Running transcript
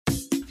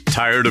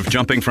Tired of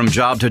jumping from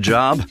job to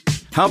job?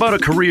 How about a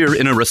career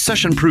in a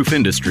recession-proof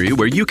industry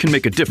where you can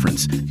make a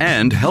difference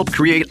and help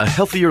create a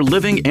healthier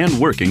living and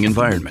working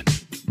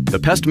environment? The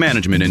pest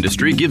management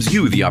industry gives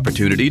you the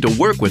opportunity to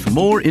work with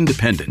more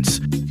independence.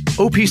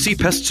 OPC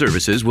Pest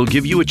Services will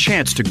give you a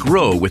chance to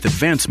grow with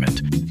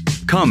advancement.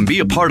 Come be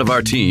a part of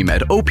our team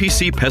at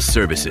OPC Pest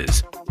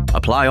Services.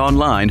 Apply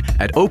online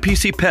at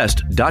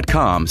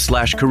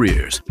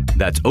opcpest.com/careers.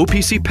 That's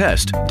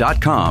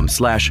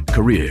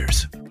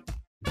opcpest.com/careers.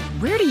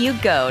 Where do you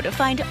go to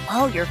find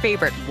all your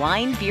favorite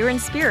wine, beer,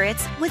 and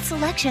spirits with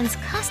selections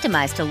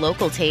customized to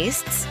local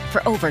tastes?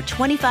 For over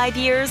 25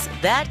 years,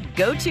 that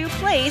go-to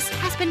place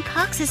has been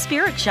Cox's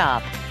Spirit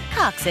Shop.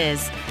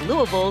 Cox's,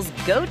 Louisville's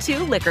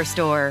go-to liquor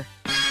store.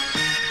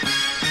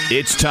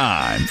 It's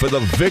time for the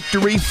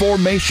Victory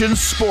Formation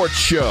Sports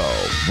Show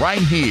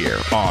right here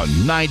on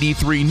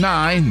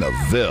 93.9 The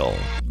Ville.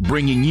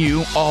 Bringing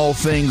you all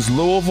things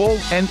Louisville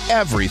and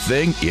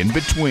everything in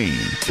between.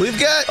 We've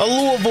got a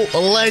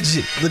Louisville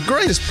legend, the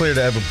greatest player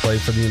to ever play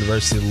for the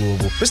University of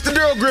Louisville, Mr.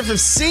 Daryl Griffith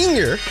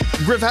Sr.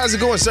 Griff, how's it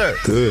going, sir?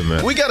 Good,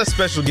 man. We got a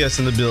special guest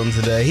in the building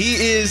today. He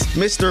is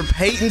Mr.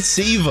 Peyton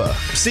Siva.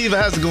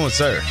 Siva, how's it going,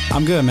 sir?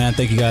 I'm good, man.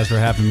 Thank you guys for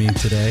having me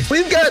today.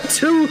 We've got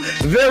two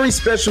very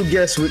special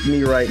guests with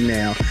me right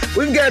now.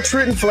 We've got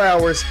Trenton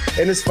Flowers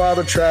and his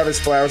father, Travis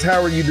Flowers.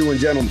 How are you doing,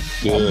 gentlemen?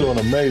 Good. I'm doing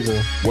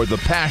amazing. Where the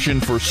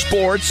passion for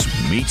sports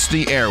meets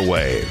the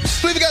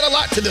airwaves. We've got a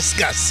lot to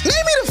discuss.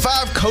 Name me the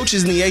 5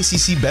 coaches in the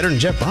ACC better than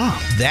Jeff Brom.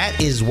 That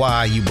is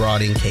why you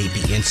brought in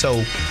KP. And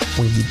so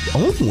when you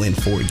only win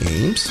 4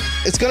 games,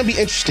 it's going to be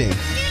interesting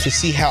to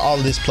see how all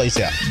of this plays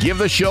out. Give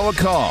the show a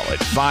call at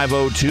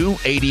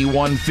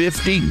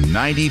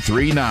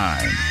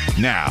 502-8150-93.9.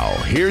 Now,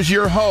 here's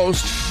your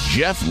host,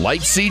 Jeff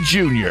Lightsy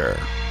Jr.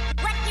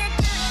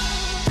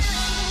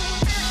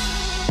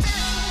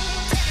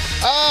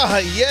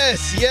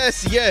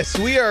 Yes.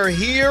 We are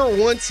here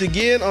once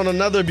again on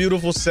another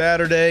beautiful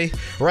Saturday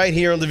right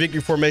here on the Victory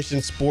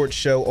Formation Sports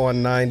Show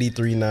on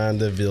 93.9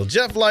 The Ville.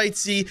 Jeff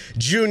Lightsy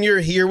Jr.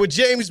 here with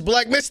James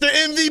Black, Mr.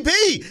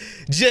 MVP.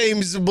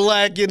 James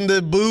Black in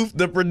the booth,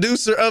 the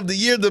producer of the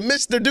year, the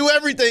Mr. Do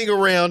Everything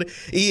around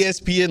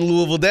ESPN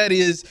Louisville. That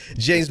is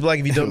James Black.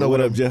 If you don't know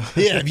what I'm, Jeff?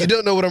 Yeah, if you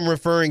don't know what I'm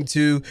referring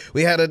to,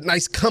 we had a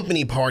nice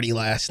company party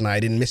last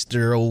night, and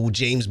Mr. Old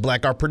James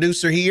Black, our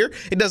producer here,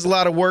 he does a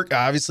lot of work.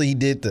 Obviously, he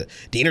did the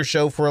Diener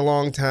Show for a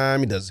long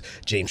time. He does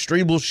James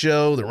Strebel's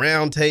show, the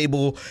Round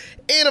Table,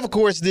 and of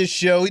course this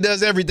show. He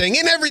does everything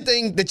and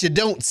everything that you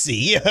don't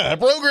see.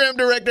 Program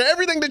director,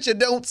 everything that you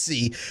don't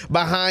see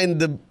behind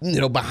the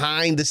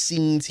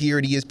scenes here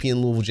at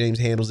ESPN Louisville. James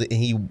handles it,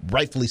 and he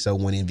rightfully so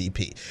won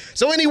MVP.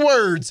 So any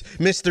words,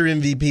 Mr.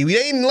 MVP? We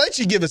didn't let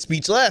you give a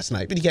speech last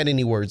night, but you got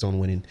any words on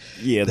winning?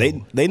 Yeah,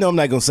 they know I'm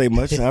not going to say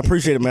much. I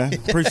appreciate it, man.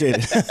 Appreciate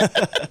it.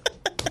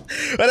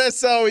 But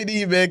that's all we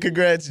need, man.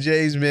 Congrats,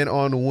 James, man,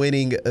 on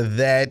winning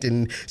that.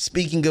 And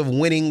speaking of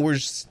winning, we're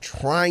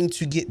trying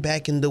to get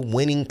back in the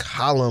winning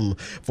column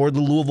for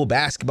the Louisville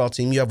basketball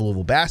team. You have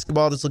Louisville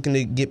basketball that's looking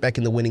to get back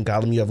in the winning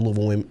column. You have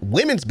Louisville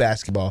women's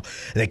basketball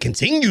that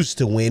continues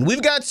to win.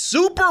 We've got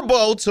Super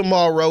Bowl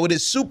tomorrow. It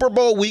is Super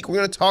Bowl week. We're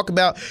going to talk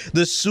about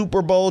the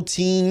Super Bowl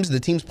teams, the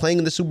teams playing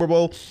in the Super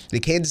Bowl,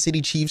 the Kansas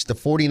City Chiefs, the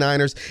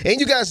 49ers.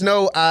 And you guys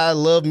know I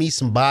love me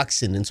some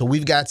boxing. And so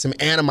we've got some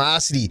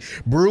animosity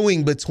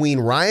brewing between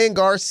Ryan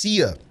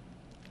Garcia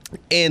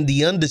and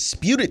the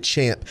undisputed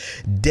champ,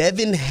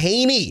 Devin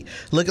Haney,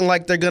 looking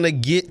like they're going to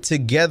get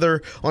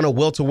together on a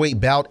welterweight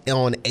bout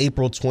on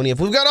April 20th.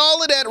 We've got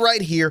all of that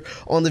right here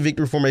on the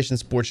Victory Formation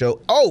Sports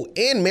Show. Oh,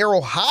 and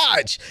Merrill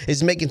Hodge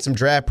is making some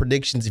draft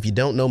predictions. If you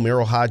don't know,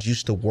 Merrill Hodge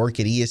used to work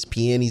at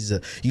ESPN. He's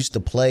used to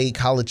play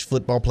college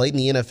football, played in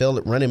the NFL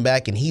at running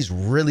back, and he's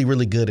really,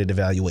 really good at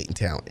evaluating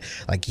talent.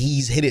 Like,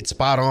 he's hit it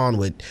spot on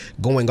with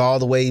going all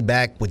the way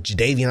back with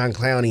Jadeveon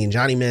Clowney and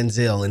Johnny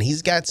Manziel, and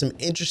he's got some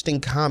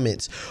interesting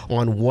comments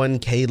on one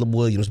Caleb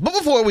Williams. But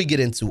before we get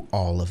into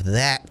all of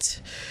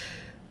that,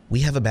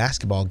 we have a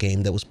basketball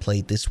game that was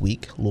played this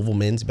week. Louisville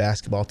men's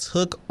basketball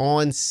took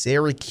on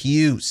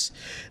Syracuse.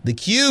 The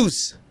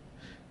Qs,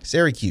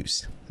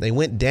 Syracuse. They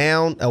went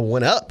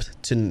up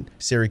to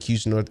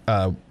Syracuse,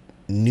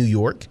 New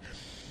York,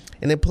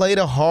 and they played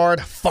a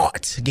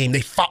hard-fought game.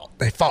 They fought.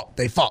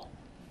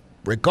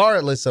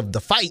 Regardless of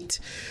the fight,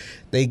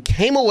 they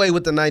came away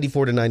with the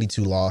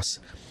 94-92 loss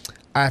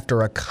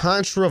after a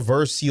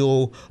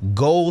controversial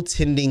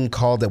goaltending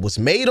call that was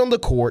made on the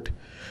court,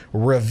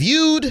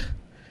 reviewed,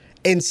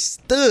 and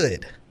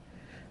stood.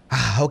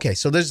 Okay,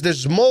 so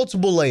there's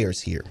multiple layers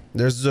here.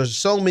 There's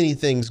so many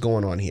things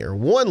going on here.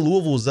 One,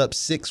 Louisville was up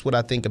 6 with,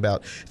 I think,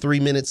 about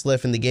 3 minutes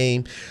left in the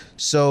game.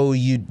 So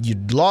you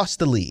lost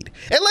the lead.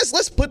 And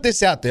let's put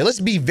this out there.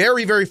 Let's be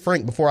very, very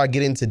frank before I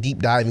get into deep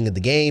diving of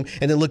the game,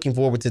 and then looking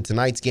forward to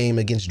tonight's game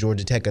against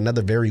Georgia Tech,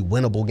 another very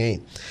winnable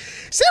game.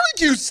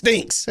 Syracuse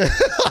stinks.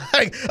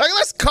 like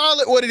let's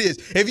call it what it is.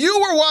 If you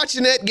were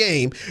watching that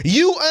game,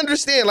 you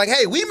understand, like,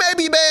 hey, we may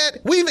be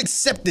bad. We've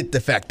accepted the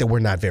fact that we're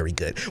not very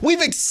good.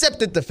 We've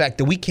accepted the fact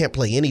that we can't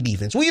play any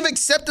defense. We've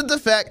accepted the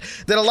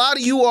fact that a lot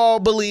of you all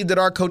believe that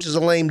our coach is a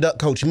lame duck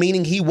coach,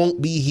 meaning he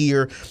won't be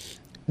here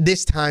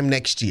this time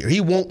next year.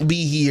 He won't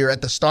be here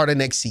at the start of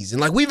next season.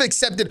 Like, we've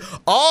accepted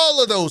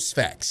all of those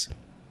facts.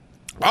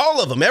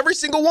 All of them. Every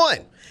single one.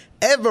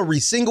 Every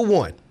single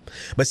one.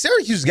 But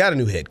Syracuse got a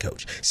new head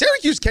coach.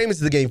 Syracuse came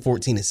into the game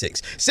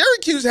 14-6.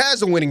 Syracuse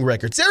has a winning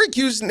record.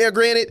 Syracuse, now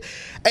granted,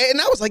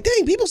 and I was like,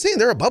 dang, people saying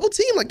they're a bubble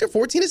team, like they're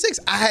 14-6.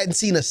 I hadn't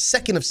seen a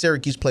second of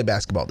Syracuse play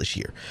basketball this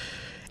year.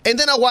 And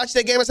then I watched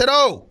that game. I said,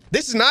 oh,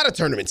 this is not a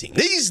tournament team.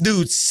 These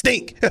dudes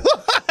stink.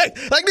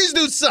 like these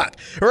dudes suck,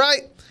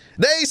 right?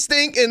 They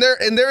stink, and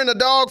they're in a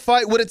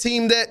dogfight with a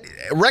team that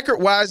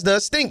record-wise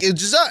does stink. It's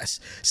just us,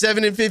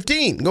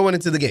 7-15 going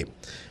into the game.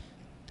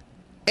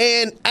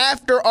 And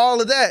after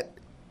all of that,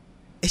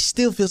 it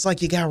still feels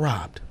like you got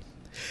robbed.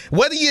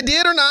 Whether you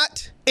did or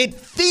not, it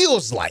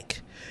feels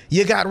like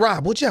you got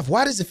robbed. Well, Jeff,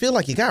 why does it feel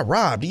like you got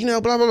robbed? You know,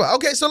 blah, blah, blah.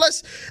 Okay, so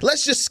let's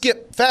just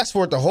fast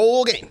forward the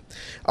whole game,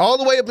 all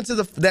the way up into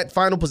that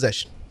final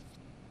possession.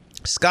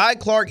 Sky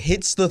Clark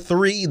hits the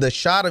three, the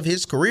shot of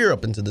his career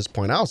up until this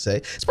point, I'll say.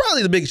 It's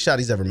probably the biggest shot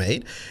he's ever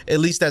made, at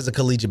least as a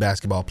collegiate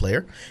basketball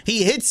player.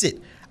 He hits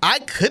it. I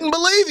couldn't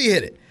believe he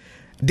hit it.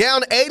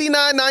 Down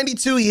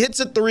 89-92, he hits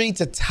a three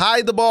to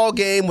tie the ball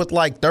game with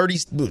like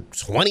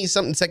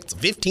 20-something seconds,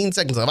 15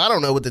 seconds left. I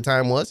don't know what the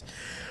time was.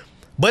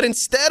 But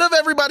instead of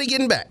everybody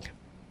getting back,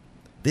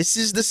 this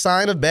is the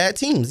sign of bad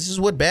teams. This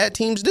is what bad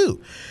teams do.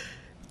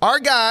 Our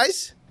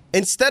guys,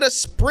 instead of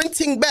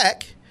sprinting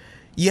back,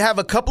 you have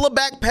a couple of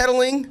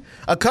backpedaling,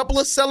 a couple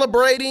of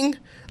celebrating,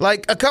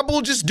 like a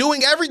couple just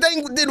doing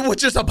everything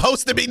what you're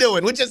supposed to be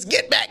doing, which is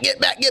get back, get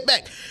back, get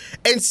back.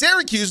 And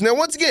Syracuse, now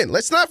once again,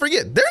 let's not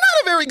forget, they're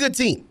not a very good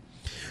team.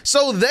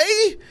 So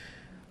they're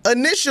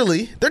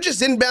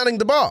just inbounding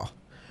the ball.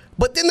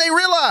 But then they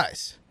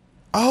realize,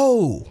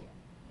 oh,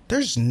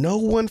 there's no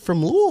one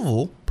from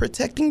Louisville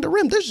protecting the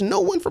rim. There's no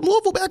one from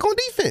Louisville back on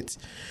defense.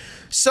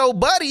 So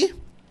Buddy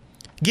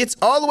gets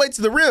all the way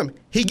to the rim.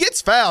 He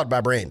gets fouled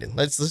by Brandon.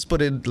 Let's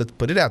put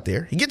it out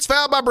there. He gets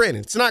fouled by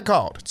Brandon. It's not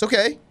called. It's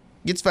okay.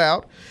 Gets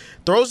fouled.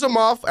 Throws him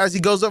off as he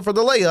goes up for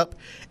the layup.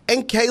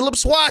 And Caleb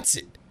swats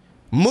it.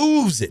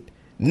 Moves it.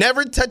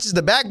 Never touches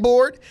the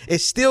backboard.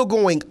 It's still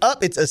going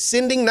up. It's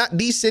ascending, not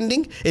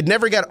descending. It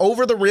never got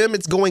over the rim.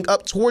 It's going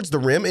up towards the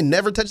rim. It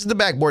never touches the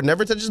backboard.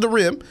 Never touches the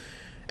rim.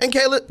 And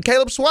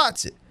Caleb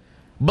swats it.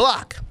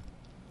 Block.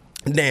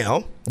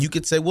 Now, you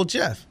could say, well,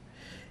 Jeff.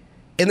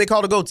 And they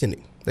called a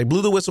goaltending. They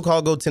blew the whistle,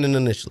 called goaltending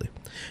initially.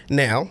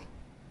 Now,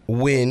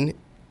 when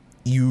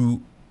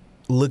you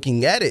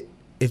looking at it,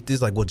 if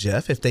there's like, well,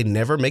 Jeff, if they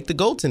never make the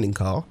goaltending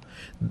call,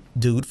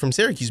 dude from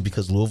Syracuse,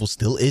 because Louisville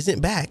still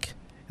isn't back,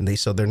 and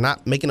they're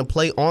not making a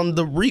play on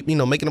the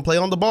making a play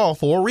on the ball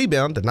for a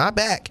rebound. They're not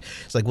back.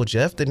 It's like, well,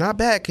 Jeff, they're not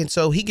back, and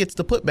so he gets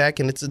the putback,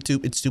 and it's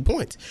 2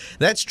 points.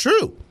 That's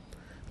true.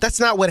 That's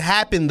not what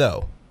happened,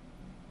 though.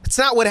 It's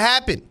not what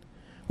happened.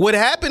 What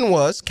happened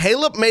was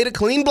Caleb made a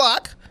clean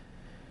block.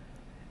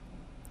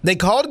 They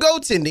called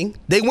goaltending.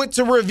 They went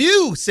to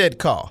review said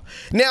call.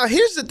 Now,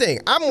 here's the thing.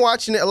 I'm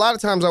watching it. A lot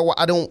of times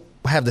I don't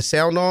have the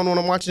sound on when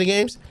I'm watching the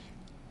games.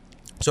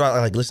 So I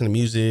like listen to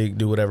music,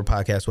 do whatever,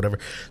 podcast, whatever.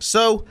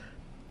 So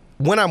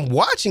when I'm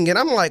watching it,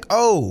 I'm like,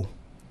 oh,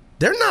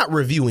 they're not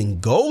reviewing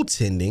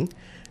goaltending.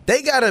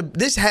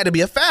 This had to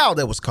be a foul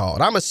that was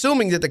called. I'm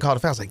assuming that they called a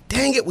foul. I was like,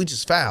 dang it, we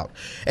just fouled.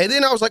 And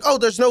then I was like, oh,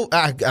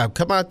 I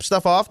cut my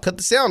stuff off, cut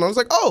the sound. I was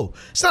like, oh,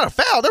 it's not a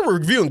foul. They were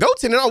reviewing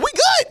goaltending. Oh, we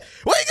good.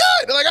 We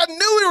good. Like, I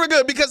knew we were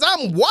good because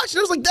I'm watching.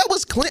 I was like, that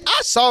was clean.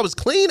 I saw it was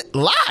clean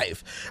live.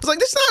 I was like,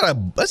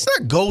 that's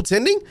not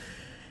goaltending.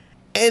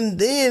 And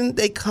then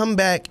they come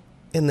back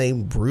and they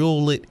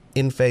rule it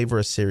in favor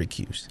of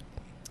Syracuse.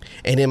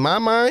 And in my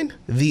mind,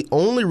 the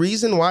only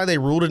reason why they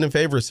ruled it in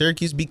favor of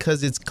Syracuse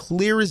because it's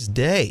clear as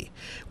day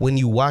when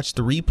you watch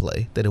the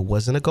replay that it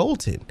wasn't a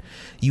goaltend.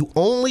 You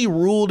only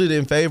ruled it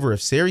in favor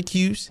of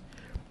Syracuse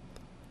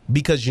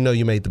because you know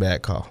you made the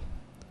bad call.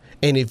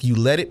 And if you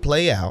let it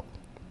play out,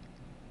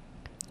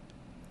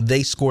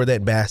 they score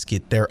that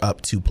basket, they're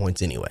up 2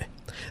 points anyway.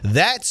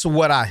 That's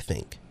what I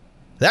think.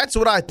 That's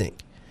what I think.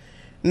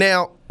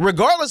 Now,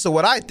 regardless of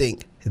what I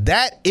think,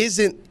 that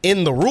isn't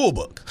in the rule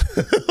book.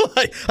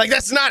 like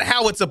that's not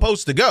how it's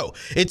supposed to go.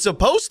 It's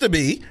supposed to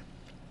be,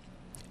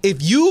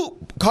 if you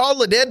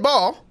call a dead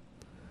ball,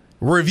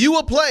 review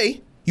a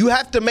play, you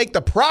have to make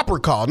the proper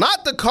call,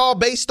 not the call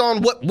based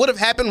on what would have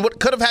happened, what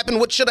could have happened,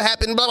 what should have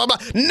happened, blah, blah, blah.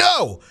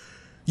 No,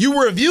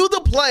 you review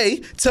the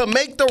play to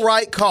make the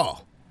right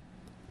call.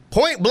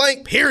 Point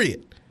blank,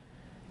 period.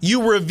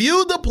 You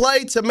review the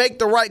play to make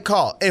the right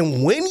call.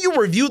 And when you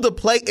review the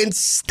play and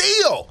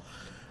still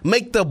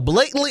make the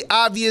blatantly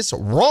obvious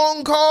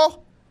wrong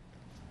call,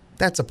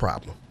 that's a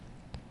problem.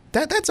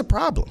 That's a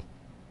problem.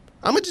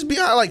 I'm gonna just be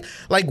honest,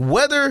 like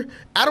whether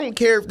I don't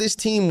care if this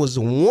team was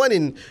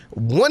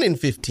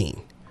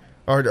 1-15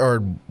 or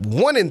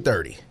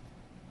 1-30.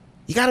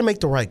 You got to make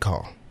the right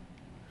call.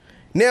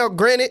 Now,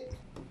 granted,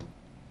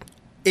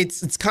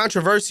 it's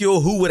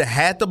controversial who would have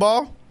had the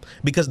ball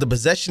because the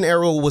possession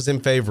arrow was in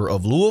favor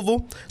of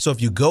Louisville. So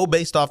if you go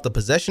based off the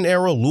possession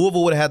arrow,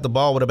 Louisville would have had the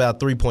ball with about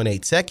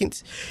 3.8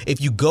 seconds.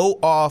 If you go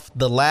off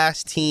the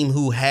last team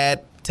who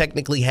had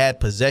technically had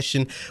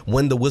possession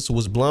when the whistle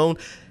was blown,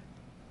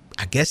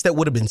 I guess that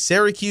would have been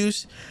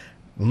Syracuse.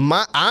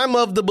 I'm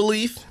of the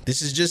belief,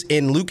 this is just,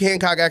 and Luke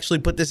Hancock actually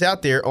put this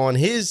out there on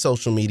his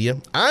social media.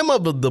 I'm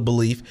of the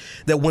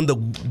belief that when the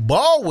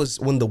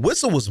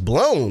whistle was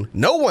blown,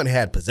 no one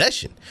had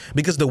possession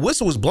because the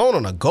whistle was blown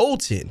on a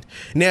goaltend.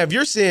 Now, if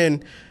you're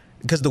saying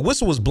because the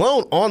whistle was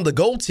blown on the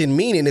goaltend,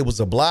 meaning it was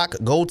a block,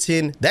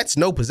 goaltend, that's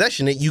no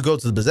possession. You go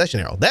to the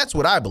possession arrow. That's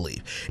what I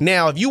believe.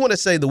 Now, if you want to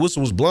say the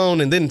whistle was blown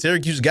and then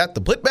Syracuse got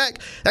the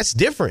putback, that's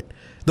different.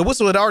 The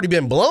whistle had already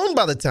been blown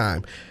by the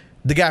time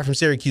the guy from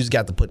Syracuse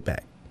got the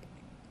putback.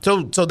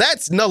 So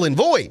that's null and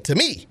void to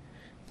me,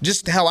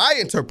 just how I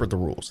interpret the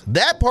rules.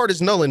 That part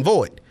is null and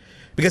void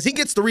because he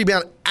gets the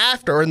rebound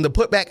after and the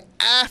putback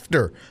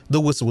after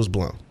the whistle was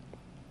blown.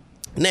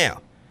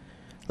 Now,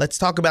 let's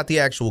talk about the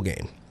actual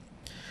game.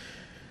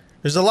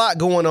 There's a lot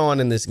going on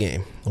in this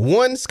game.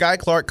 One, Sky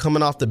Clark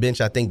coming off the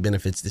bench, I think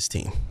benefits this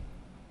team.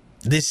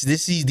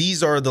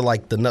 These are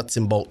the nuts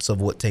and bolts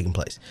of what's taking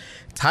place.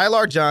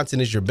 Tyler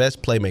Johnson is your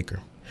best playmaker.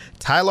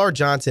 Tyler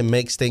Johnson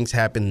makes things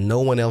happen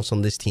no one else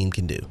on this team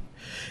can do.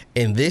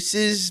 And this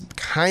is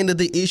kind of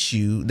the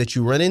issue that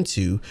you run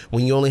into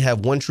when you only have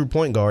one true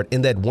point guard,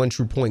 and that one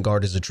true point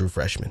guard is a true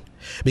freshman.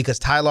 Because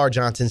Tyler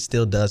Johnson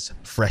still does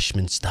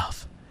freshman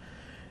stuff.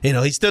 You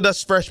know, he still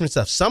does freshman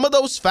stuff. Some of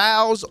those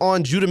fouls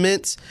on Judah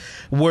Mintz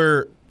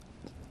were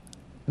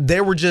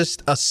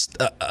just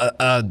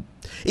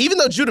even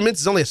though Judah Mintz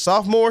is only a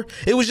sophomore,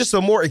 it was just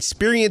a more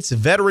experienced,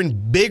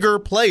 veteran, bigger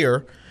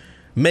player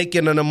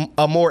making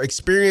a more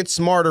experienced,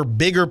 smarter,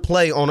 bigger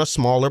play on a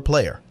smaller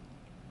player.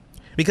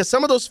 Because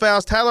some of those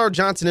fouls, Tyler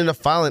Johnson ended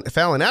up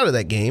fouling out of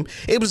that game.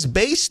 It was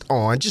based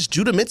on just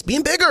Judah Mintz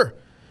being bigger.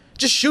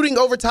 Just shooting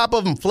over top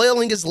of him,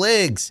 flailing his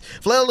legs,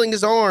 flailing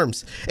his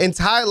arms. And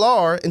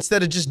Tyler,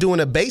 instead of just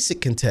doing a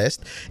basic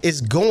contest,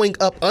 is going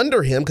up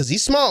under him because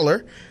he's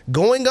smaller,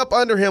 going up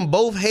under him,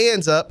 both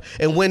hands up.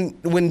 And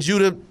when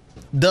Judah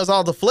does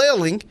all the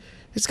flailing,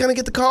 he's going to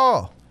get the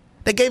call.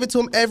 They gave it to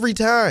him every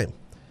time.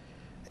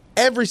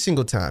 Every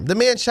single time. The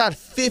man shot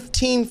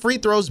 15 free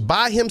throws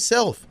by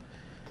himself.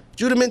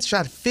 Judah Mintz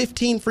shot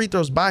 15 free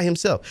throws by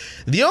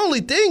himself. The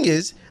only thing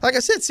is, like I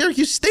said,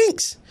 Syracuse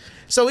stinks.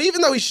 So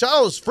even though he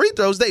shot those free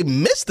throws, they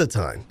missed a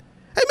ton.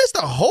 They missed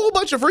a whole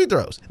bunch of free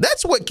throws.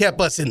 That's what kept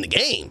us in the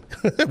game.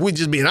 We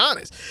just being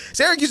honest.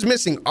 Syracuse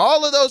missing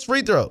all of those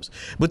free throws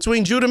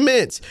between Judah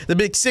Mintz, the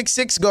big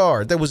 6'6"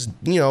 guard that was,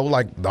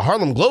 like the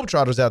Harlem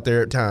Globetrotters out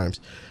there at times.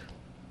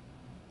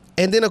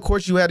 And then, of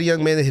course, you had a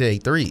young man that hit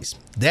 8 threes.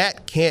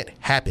 That can't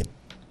happen.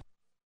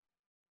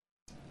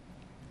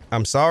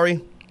 I'm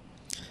sorry,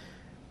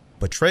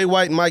 but Trey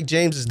White and Mike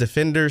James's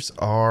defenders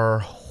are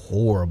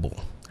horrible.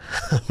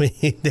 I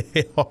mean,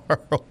 they are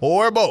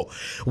horrible.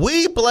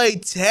 We play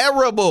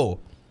terrible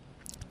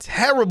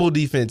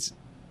defense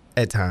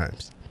at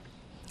times.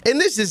 And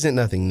this isn't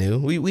nothing new.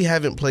 We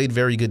haven't played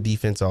very good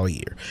defense all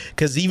year.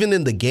 Because even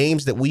in the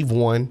games that we've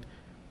won,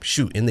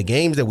 in the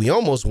games that we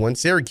almost won,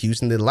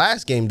 Syracuse, and the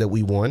last game that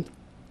we won,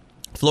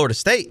 Florida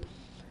State,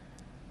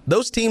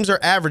 those teams are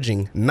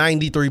averaging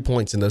 93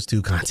 points in those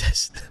two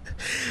contests.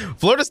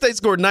 Florida State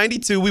scored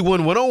 92. We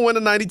won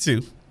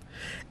 101-92.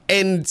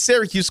 And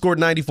Syracuse scored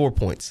 94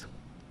 points.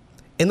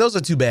 And those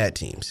are two bad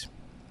teams.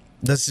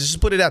 Let's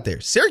just put it out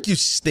there. Syracuse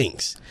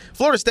stinks.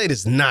 Florida State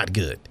is not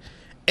good.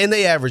 And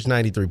they average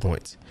 93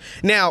 points.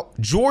 Now,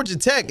 Georgia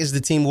Tech is the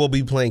team we'll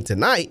be playing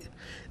tonight.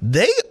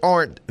 They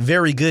aren't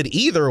very good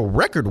either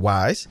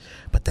record-wise,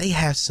 but they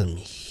have some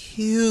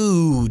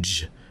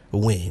huge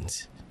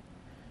wins.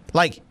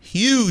 Like,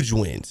 huge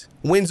wins.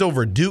 Wins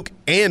over Duke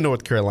and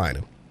North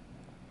Carolina.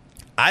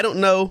 I don't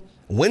know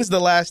when's the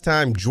last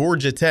time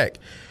Georgia Tech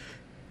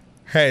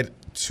had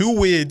 2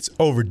 wins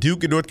over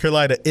Duke and North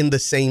Carolina in the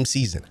same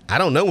season. I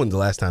don't know when the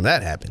last time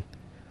that happened.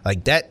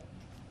 Like, that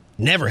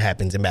never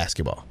happens in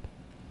basketball.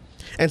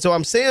 And so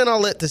I'm saying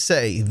all that to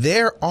say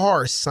there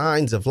are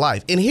signs of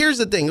life. And here's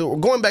the thing.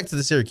 Going back to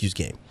the Syracuse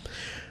game.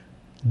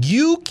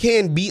 You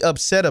can be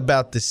upset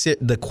about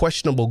the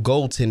questionable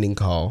goaltending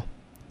call.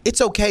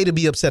 It's okay to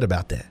be upset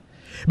about that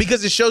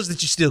because it shows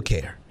that you still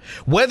care.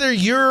 Whether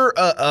you're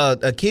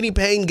a Kenny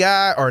Payne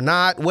guy or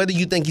not, whether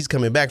you think he's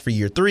coming back for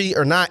year 3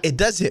 or not, it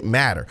doesn't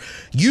matter.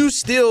 You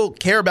still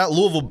care about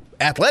Louisville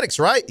athletics,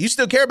 right? You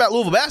still care about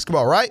Louisville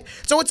basketball, right?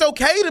 So it's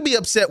okay to be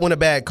upset when a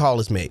bad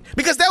call is made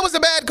because that was a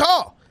bad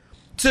call.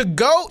 To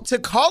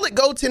call it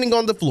goaltending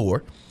on the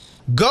floor,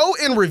 go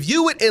and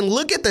review it and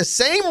look at the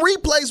same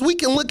replays we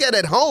can look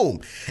at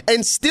home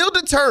and still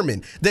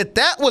determine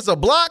that was a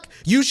block,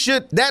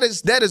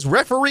 that is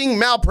refereeing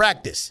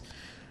malpractice.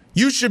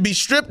 You should be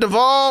stripped of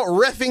all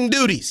reffing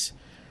duties.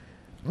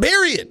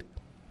 Period.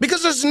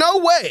 Because there's no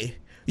way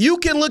you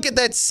can look at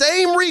that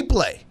same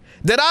replay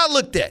that I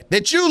looked at,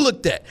 that you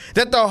looked at,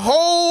 that the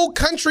whole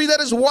country that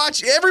is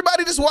watching,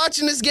 everybody that's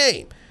watching this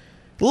game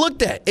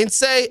looked at and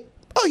say,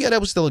 oh yeah, that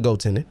was still a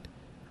goaltending.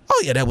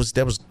 Oh yeah, that was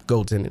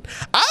goaltending.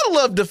 I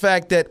love the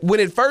fact that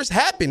when it first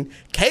happened,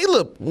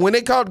 Caleb, when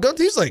they called goaltending,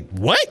 he was like,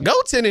 what?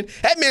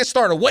 Goaltending? That man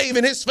started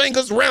waving his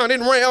fingers round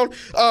and round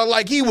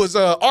like he was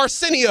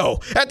Arsenio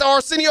at the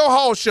Arsenio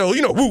Hall show.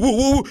 You know, woo, woo,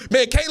 woo.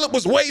 Man, Caleb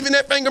was waving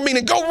that finger,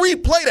 meaning go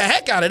replay the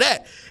heck out of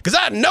that. Because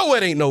I know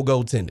it ain't no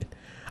goaltending.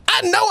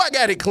 I know I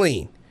got it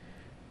clean.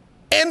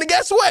 And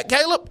guess what,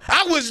 Caleb?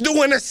 I was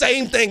doing the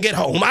same thing at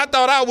home. I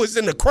thought I was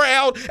in the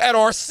crowd at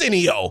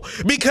Arsenio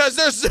because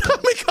there's, I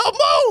mean, come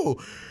on.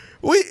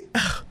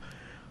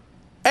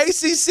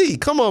 ACC,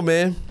 come on,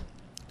 man.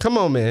 Come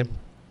on, man.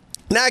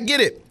 Now, I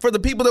get it. For the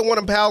people that want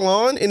to pile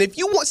on, and if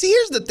you want, see,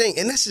 here's the thing,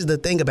 and this is the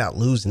thing about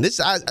losing. I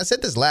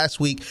said this last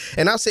week,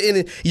 and I'll say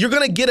it, you're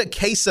going to get a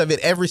case of it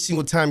every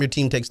single time your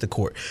team takes the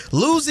court.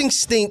 Losing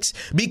stinks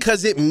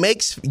because it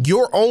makes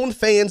your own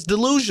fans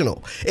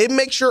delusional. It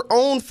makes your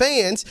own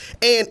fans,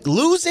 and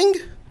losing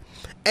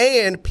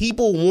and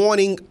people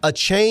wanting a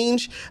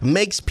change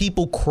makes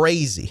people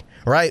crazy,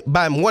 right?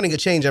 By wanting a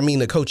change, I mean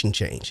the coaching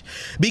change.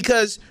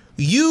 Because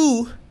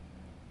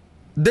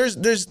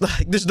there's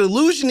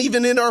delusion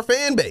even in our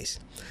fan base.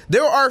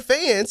 There are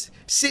fans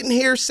sitting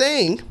here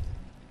saying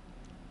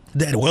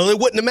that, well, it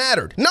wouldn't have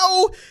mattered.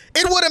 No,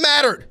 it would have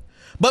mattered.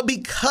 But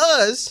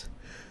because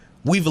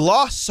we've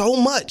lost so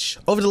much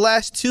over the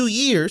last 2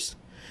 years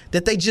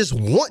that they just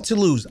want to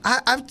lose.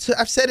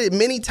 I've said it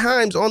many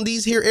times on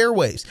these here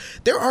airwaves.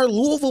 There are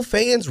Louisville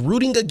fans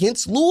rooting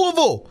against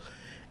Louisville.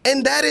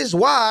 And that is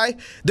why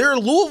there are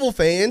Louisville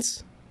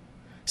fans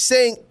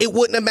saying it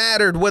wouldn't have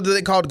mattered whether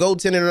they called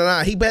goaltending or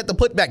not. He had to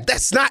put back.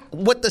 That's not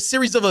what the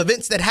series of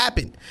events that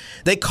happened.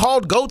 They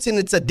called goaltending.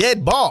 It's a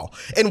dead ball.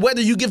 And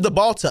whether you give the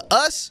ball to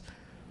us,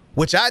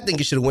 which I think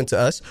it should have went to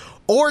us,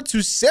 or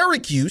to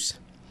Syracuse,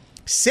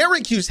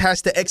 Syracuse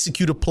has to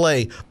execute a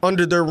play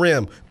under their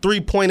rim,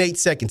 3.8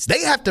 seconds.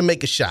 They have to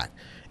make a shot.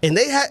 And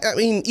they had, I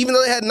mean, even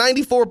though they had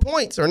 94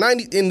 points or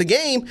 90 in the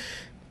game,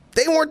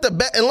 they weren't the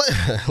best,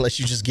 unless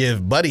you just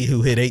give Buddy,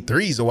 who hit 8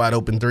 threes, a wide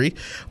open three.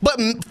 But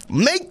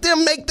make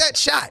them make that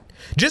shot.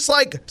 Just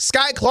like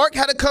Sky Clark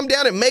had to come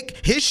down and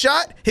make his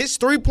shot, his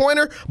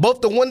three-pointer,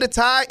 both the one to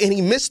tie and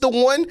he missed the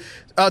one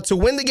to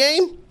win the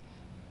game.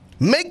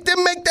 Make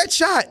them make that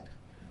shot.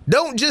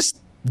 Don't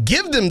just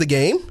give them the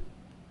game.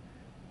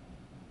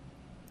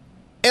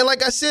 And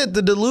like I said,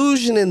 the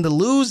delusion and the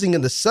losing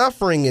and the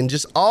suffering and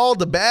just all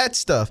the bad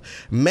stuff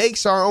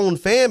makes our own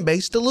fan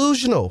base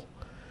delusional.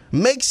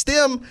 Makes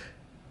them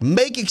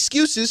make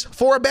excuses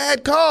for a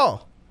bad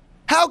call.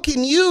 How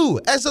can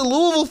you, as a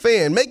Louisville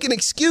fan, make an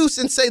excuse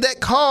and say that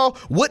call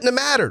wouldn't have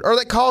mattered, or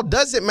that call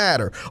doesn't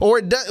matter, or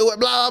it does, blah,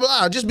 blah,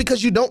 blah, just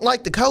because you don't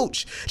like the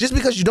coach, just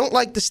because you don't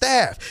like the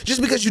staff,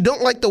 just because you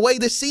don't like the way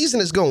this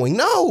season is going?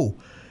 No,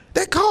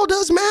 that call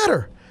does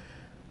matter.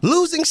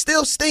 Losing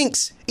still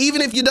stinks,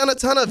 even if you've done a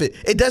ton of it.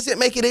 It doesn't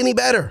make it any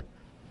better,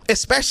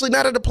 especially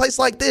not at a place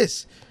like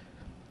this.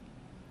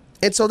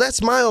 And so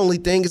that's my only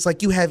thing. It's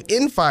like you have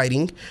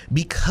infighting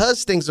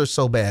because things are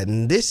so bad.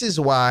 And this is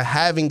why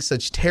having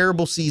such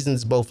terrible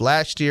seasons both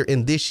last year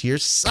and this year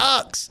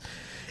sucks.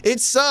 It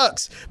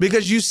sucks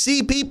because you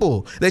see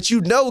people that you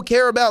know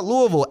care about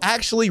Louisville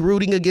actually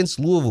rooting against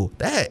Louisville.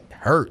 That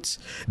hurts,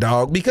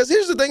 dog. Because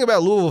here's the thing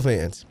about Louisville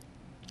fans.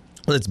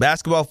 Whether it's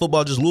basketball,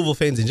 football, just Louisville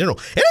fans in general.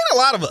 It ain't a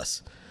lot of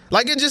us.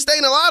 Like, it just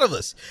ain't a lot of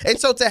us. And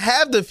so to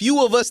have the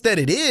few of us that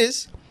it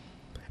is,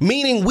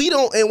 meaning we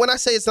don't, and when I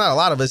say it's not a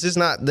lot of us, it's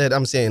not that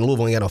I'm saying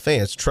Louisville ain't got no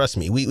fans. Trust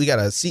me, we got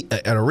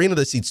an arena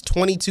that seats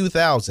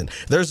 22,000.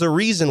 There's a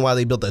reason why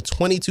they built a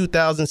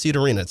 22,000-seat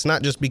arena. It's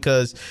not just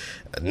because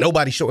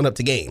nobody's showing up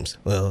to games.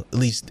 Well, at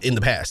least in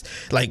the past.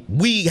 Like,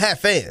 we have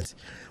fans.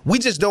 We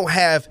just don't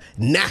have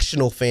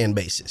national fan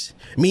bases.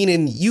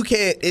 Meaning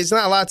it's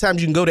not a lot of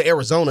times you can go to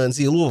Arizona and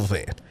see a Louisville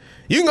fan.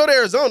 You can go to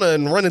Arizona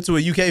and run into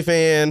a UK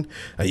fan,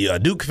 a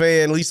Duke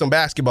fan, at least on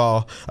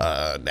basketball,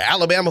 the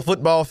Alabama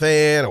football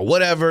fan, or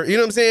whatever. You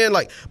know what I'm saying?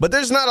 Like, but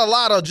there's not a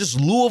lot of just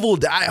Louisville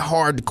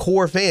diehard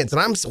core fans. And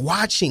I'm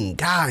watching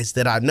guys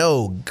that I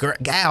know,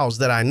 gals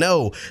that I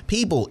know,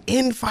 people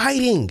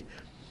infighting.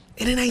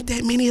 And it ain't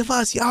that many of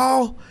us,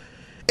 y'all.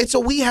 And so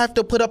we have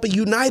to put up a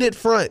united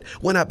front.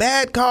 When a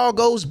bad call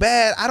goes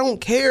bad, I don't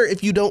care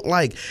if you don't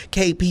like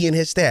KP and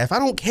his staff. I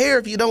don't care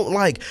if you don't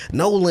like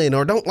Nolan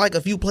or don't like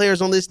a few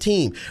players on this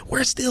team.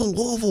 We're still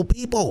Louisville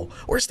people.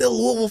 We're still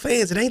Louisville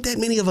fans. It ain't that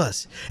many of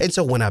us. And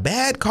so when a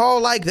bad call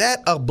like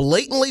that, a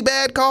blatantly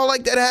bad call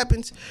like that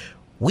happens,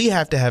 we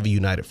have to have a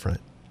united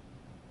front.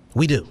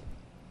 We do.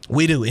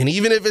 We do. And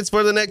even if it's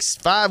for the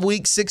next 5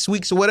 weeks, 6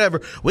 weeks, or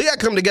whatever, we got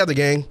to come together,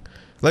 gang.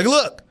 Like,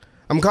 look,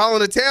 I'm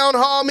calling a town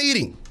hall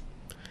meeting.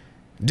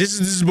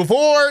 This is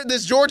before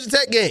this Georgia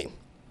Tech game.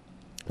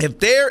 If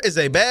there is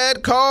a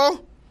bad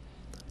call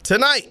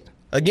tonight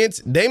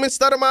against Damon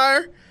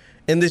Stoudemire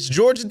and this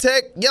Georgia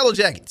Tech Yellow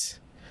Jackets,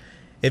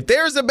 if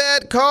there's a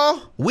bad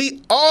call,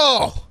 we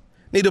all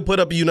need to put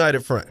up a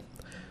united front.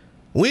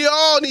 We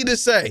all need to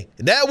say,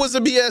 that was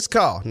a BS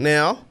call.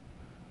 Now,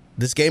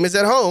 this game is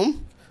at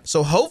home,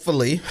 so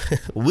hopefully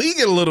we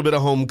get a little bit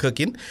of home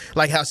cooking,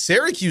 like how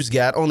Syracuse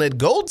got on that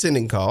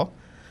goaltending call.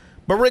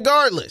 But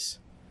regardless,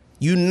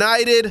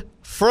 united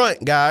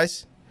front,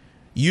 guys.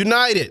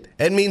 United.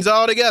 That means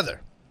all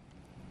together.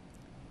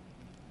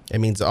 It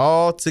means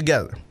all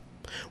together.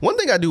 One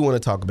thing I do want to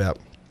talk about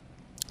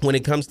when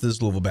it comes to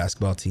this Louisville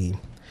basketball team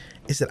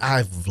is that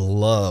I've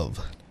loved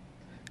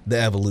the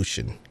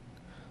evolution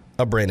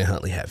of Brandon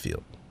Huntley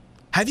Hatfield.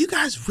 Have you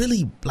guys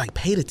really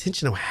paid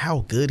attention to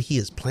how good he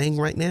is playing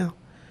right now?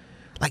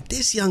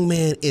 This young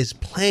man is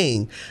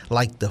playing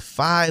like the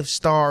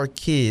 5-star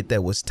kid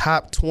that was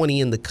top 20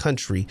 in the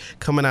country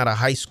coming out of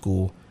high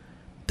school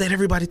that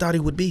everybody thought he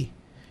would be.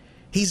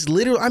 He's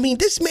literally,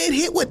 this man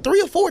hit,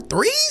 3 or 4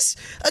 threes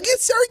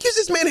against Syracuse?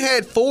 This man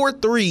had 4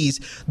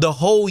 threes the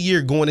whole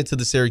year going into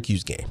the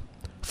Syracuse game.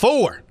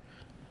 4.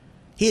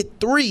 He hit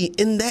 3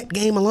 in that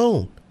game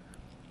alone.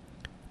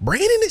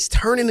 Brandon is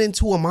turning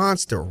into a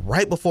monster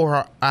right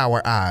before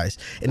our eyes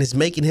and is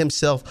making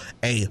himself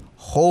a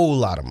whole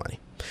lot of money.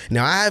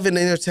 Now, I haven't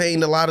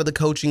entertained a lot of the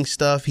coaching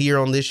stuff here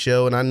on this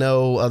show, and I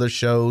know other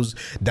shows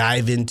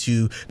dive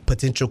into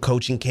potential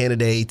coaching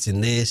candidates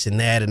and this and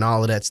that and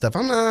all of that stuff.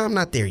 I'm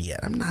not there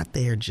yet. I'm not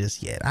there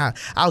just yet.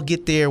 I'll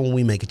get there when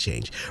we make a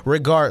change.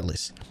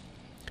 Regardless,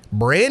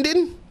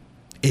 Brandon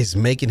is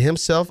making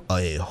himself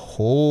a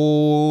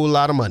whole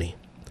lot of money.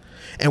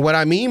 And what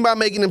I mean by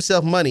making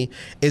himself money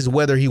is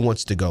whether he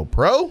wants to go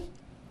pro,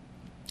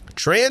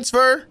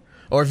 transfer,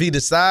 or if he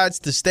decides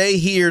to stay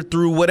here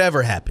through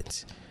whatever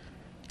happens.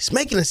 He's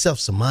making himself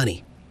some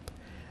money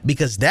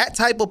because that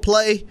type of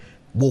play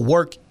will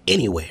work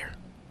anywhere.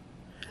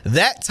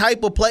 That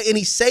type of play, and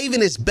he's saving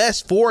his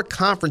best for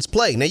conference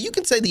play. Now, you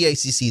can say the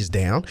ACC is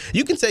down.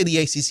 You can say the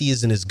ACC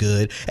isn't as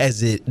good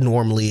as it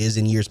normally is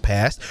in years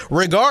past.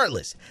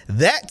 Regardless,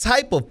 that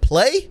type of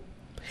play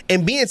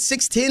and being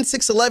 6'10",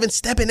 6'11",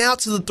 stepping out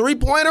to the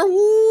three-pointer,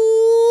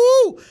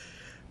 woo,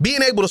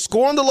 being able to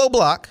score on the low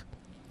block,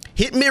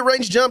 hit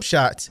mid-range jump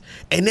shots,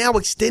 and now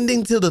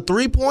extending to the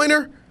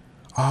three-pointer,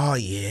 oh,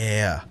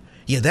 yeah.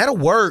 Yeah, that'll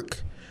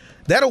work.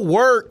 That'll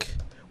work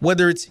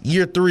whether it's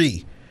year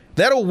 3.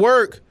 That'll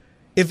work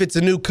if it's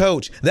a new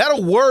coach.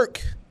 That'll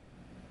work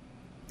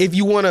if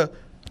you want to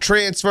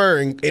transfer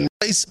and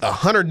replace a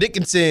Hunter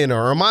Dickinson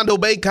or Armando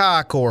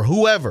Baycock or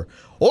whoever.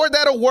 Or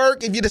that'll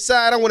work if you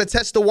decide I want to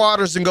test the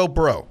waters and go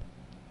pro.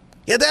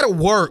 Yeah, that'll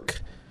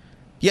work.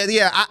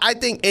 Yeah, I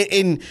think,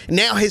 and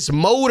now his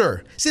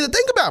motor. See, the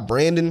thing about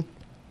Brandon,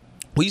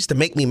 what used to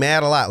make me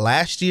mad a lot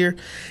last year,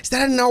 is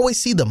that I didn't always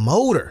see the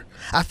motor.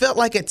 I felt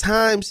like at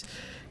times,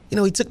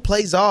 he took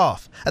plays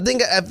off.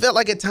 I felt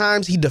like at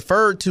times he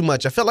deferred too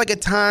much. I felt like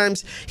at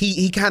times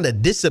he kind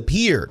of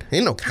disappeared.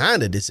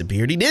 Kind of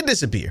disappeared. He did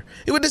disappear.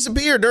 He would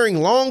disappear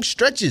during long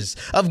stretches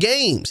of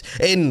games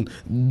and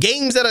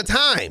games at a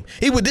time.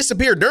 He would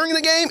disappear during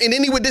the game and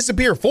then he would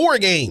disappear for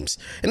games.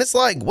 And it's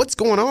like, what's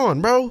going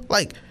on, bro?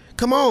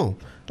 Come on.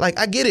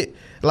 I get it.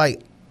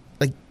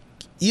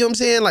 You know what I'm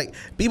saying?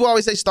 People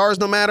always say stars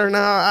don't matter.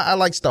 Nah, I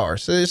like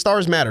stars.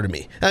 Stars matter to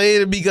me.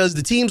 Because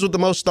the teams with the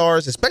most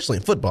stars, especially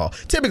in football,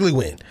 typically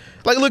win.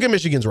 Look at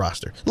Michigan's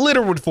roster.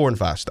 Littered with 4 and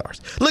 5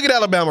 stars. Look at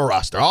Alabama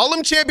roster. All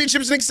them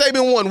championships Nick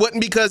Saban won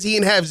wasn't because he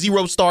didn't have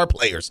 0-star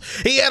players.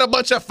 He had a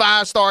bunch of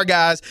 5-star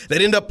guys that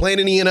end up playing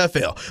in the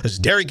NFL. There's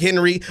Derrick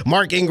Henry,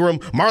 Mark Ingram,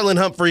 Marlon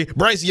Humphrey,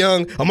 Bryce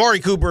Young, Amari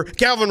Cooper,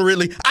 Calvin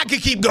Ridley. I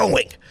could keep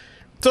going.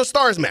 So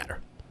stars matter,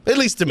 at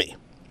least to me.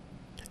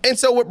 And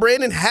so with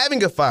Brandon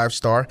having a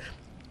 5-star,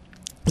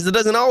 because it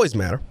doesn't always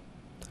matter,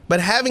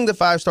 but having the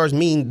 5 stars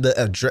mean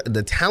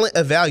the talent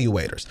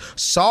evaluators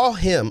saw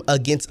him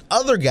against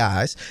other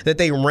guys that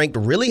they ranked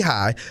really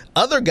high,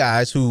 other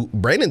guys who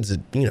Brandon's,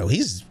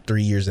 he's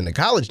 3 years into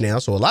college now,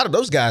 so a lot of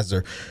those guys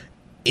are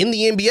in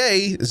the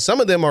NBA.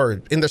 Some of them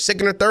are in their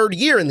 2nd or 3rd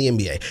year in the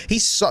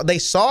NBA. They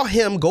saw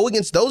him go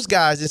against those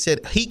guys and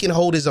said he can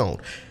hold his own.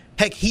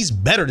 Heck, he's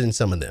better than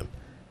some of them.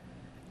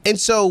 And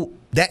so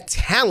that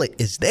talent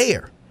is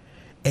there.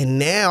 And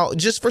now,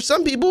 just for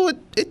some people,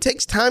 it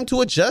takes time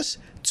to adjust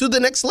to the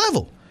next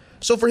level.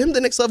 So for him, the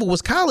next level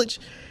was college,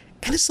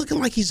 and it's looking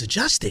like he's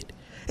adjusted.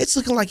 It's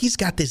looking like he's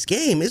got this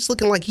game. It's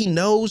looking like he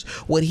knows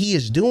what he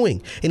is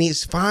doing, and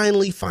he's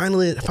finally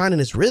finding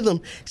his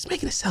rhythm. He's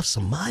making himself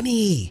some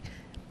money.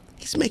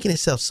 He's making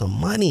himself some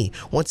money.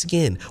 Once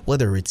again,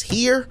 whether it's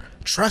here,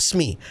 trust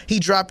me, he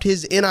dropped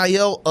his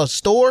NIL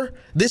store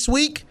this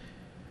week.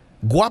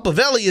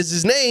 Guapavelli is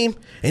his name,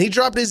 and he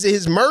dropped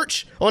his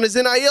merch on his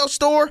NIL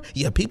store.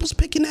 Yeah, people's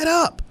picking that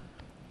up.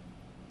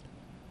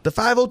 The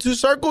 502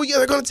 Circle, yeah,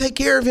 they're going to take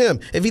care of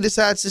him if he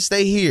decides to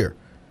stay here.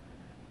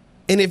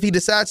 And if he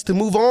decides to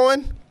move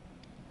on,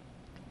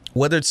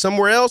 whether it's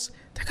somewhere else,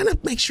 they're going to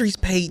make sure he's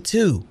paid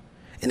too.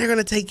 And they're going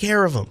to take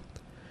care of him.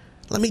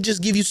 Let me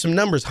just give you some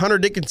numbers. Hunter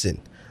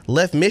Dickinson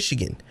left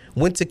Michigan,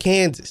 went to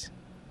Kansas.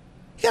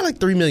 He got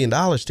 $3 million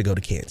to go to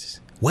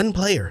Kansas. One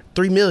player,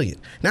 $3 million.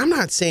 Now, I'm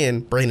not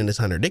saying Brandon is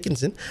Hunter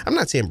Dickinson. I'm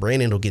not saying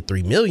Brandon will get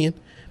 $3 million.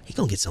 He's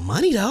going to get some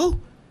money, though.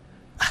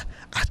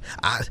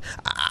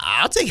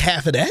 I'll take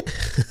half of that.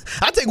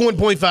 I'll take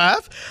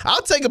 1.5.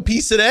 I'll take a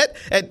piece of that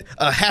at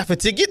half a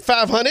ticket,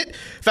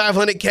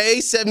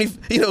 500K,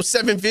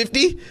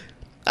 750.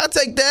 I'll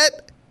take that.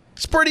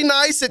 It's pretty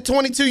nice at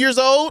 22 years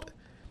old,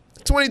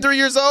 23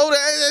 years old.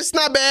 It's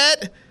not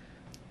bad.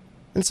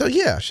 And so,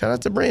 yeah, shout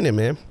out to Brandon,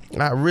 man.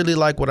 I really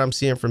like what I'm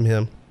seeing from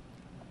him.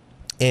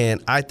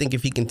 And I think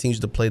if he continues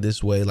to play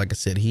this way, like I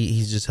said,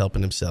 he's just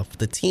helping himself.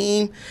 The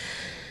team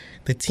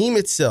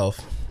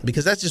itself,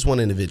 because that's just one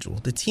individual.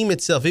 The team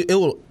itself,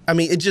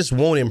 it just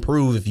won't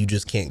improve if you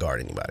just can't guard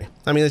anybody.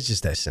 I mean, it's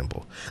just that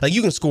simple. Like,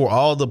 you can score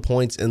all the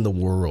points in the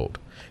world.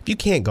 If you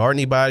can't guard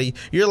anybody,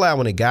 you're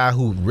allowing a guy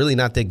who really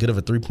not that good of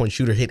a three-point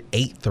shooter hit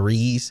 8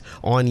 threes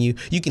on you.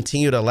 You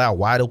continue to allow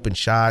wide open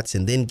shots,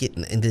 and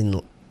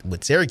then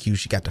with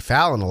Syracuse, you got to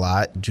fouling a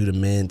lot. Judah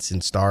Mintz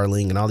and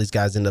Starling and all these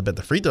guys end up at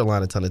the free throw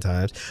line a ton of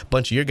times. A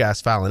bunch of your guys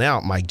fouling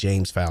out. Mike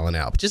James fouling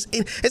out.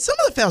 And some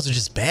of the fouls are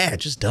just bad,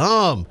 just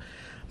dumb.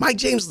 Mike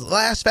James'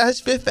 his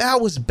fifth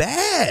foul was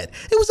bad.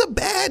 It was a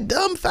bad,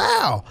 dumb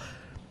foul.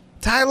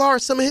 Tyler,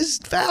 some of his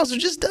fouls are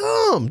just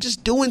dumb,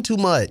 just doing too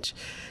much.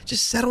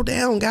 Just settle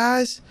down,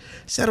 guys.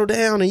 Settle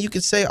down, and you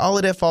can say all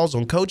of that falls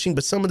on coaching,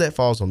 but some of that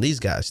falls on these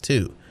guys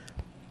too.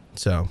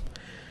 So,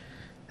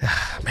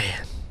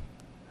 man.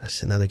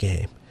 That's another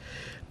game.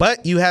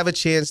 But you have a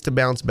chance to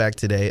bounce back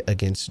tonight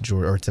against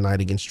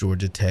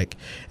Georgia Tech.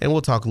 And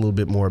we'll talk a little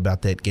bit more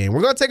about that game. We're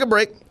going to take a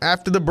break.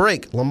 After the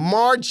break,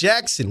 Lamar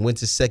Jackson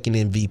wins his second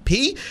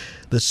MVP.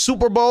 The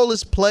Super Bowl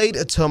is played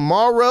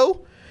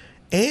tomorrow.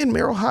 And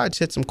Merrill Hodge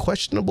said some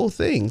questionable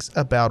things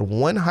about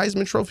one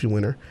Heisman Trophy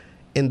winner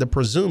and the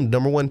presumed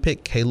number 1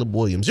 pick, Caleb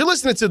Williams. You're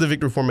listening to the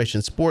Victory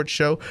Formation Sports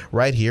Show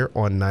right here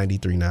on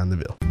 93.9 The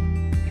Ville.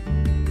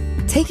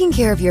 Taking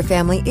care of your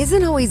family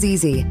isn't always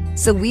easy,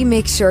 so we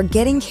make sure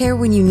getting care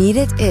when you need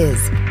it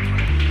is.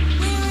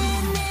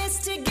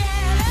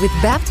 With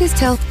Baptist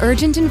Health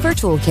Urgent and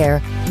Virtual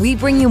Care, we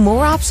bring you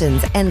more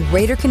options and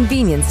greater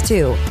convenience,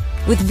 too.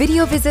 With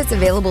video visits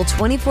available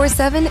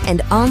 24/7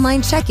 and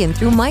online check-in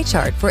through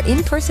MyChart for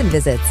in-person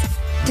visits.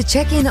 To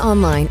check in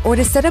online or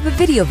to set up a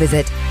video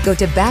visit, go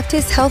to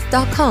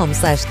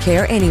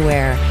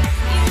baptisthealth.com/careanywhere.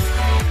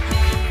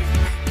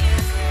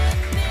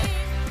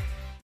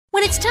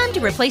 When it's time to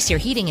replace your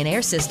heating and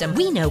air system,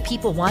 we know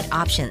people want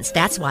options.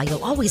 That's why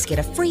you'll always get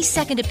a free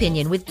second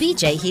opinion with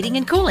BJ Heating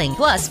and Cooling.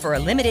 Plus, for a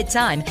limited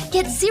time,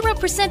 get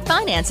 0%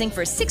 financing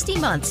for 60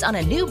 months on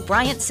a new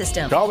Bryant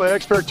system. Call the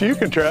experts you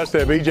can trust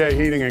at BJ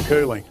Heating and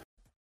Cooling.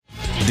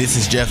 This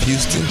is Jeff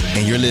Houston,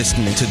 and you're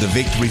listening to the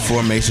Victory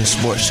Formation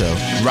Sports Show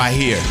right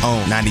here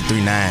on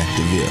 93.9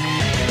 The Ville.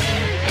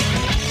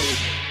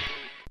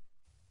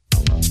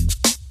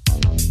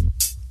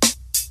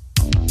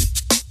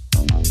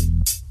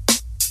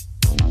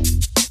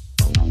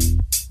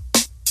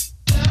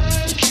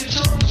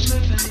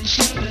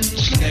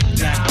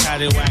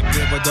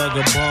 Give a dog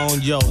a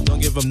bone, yo, don't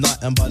give him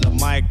nothing but a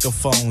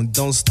microphone.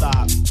 Don't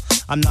stop,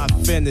 I'm not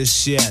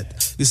finished yet.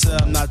 You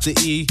said I'm not the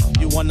E,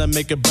 you wanna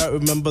make it better,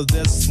 remember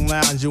this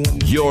lounge.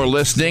 You're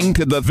listening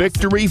to the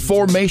Victory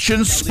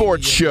Formation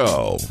Sports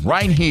Show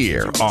right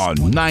here on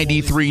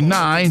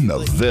 93.9 The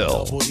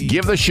Ville.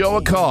 Give the show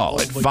a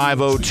call at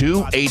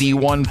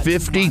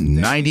 502-8150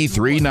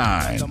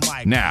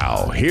 93.9.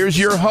 Now, here's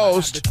your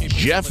host,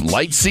 Jeff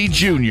Lightsy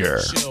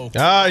Jr.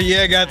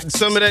 Yeah, got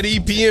some of that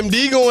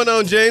EPMD going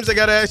on, James. I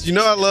got to ask you,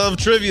 I love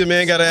trivia,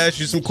 man. Got to ask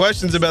you some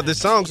questions about this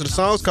song. So the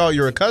song's called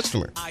You're a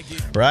Customer,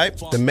 right?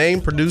 The main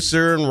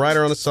producer and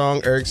writer on the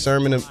song, Eric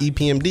Sermon of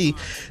EPMD.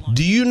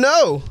 Do you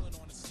know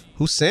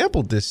who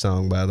sampled this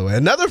song, by the way?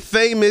 Another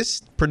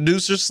famous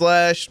producer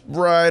 /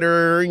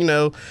 writer,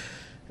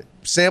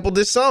 sampled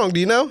this song. Do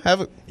you know?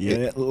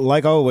 Yeah,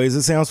 like always,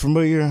 it sounds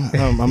familiar.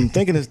 I'm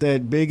thinking it's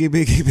that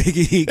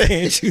Biggie,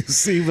 Can't You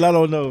See? But I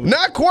don't know.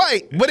 Not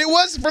quite, but it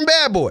was from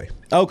Bad Boy.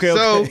 Okay.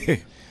 So,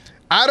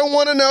 I Don't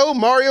Want to Know,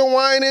 Mario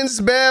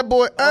Winans, Bad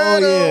Boy. I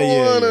don't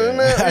want to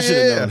know. I should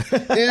have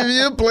known. If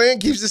you're playing,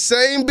 keeps the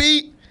same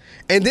beat.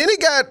 And then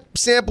it got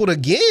sampled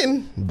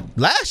again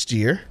last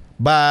year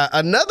by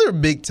another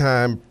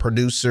big-time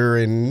producer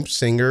and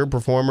singer,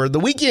 performer, The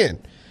Weeknd.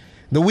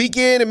 The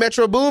Weeknd and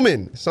Metro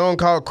Boomin, a song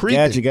called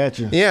Creepin'.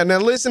 Gotcha. Yeah, now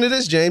listen to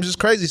this, James. It's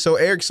crazy. So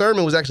Eric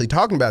Sermon was actually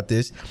talking about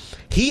this.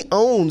 He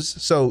owns,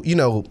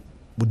 The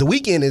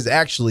Weeknd is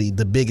actually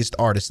the biggest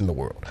artist in the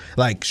world,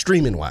 like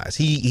streaming-wise.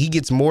 He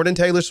gets more than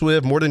Taylor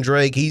Swift, more than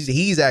Drake.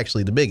 He's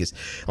actually the biggest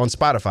on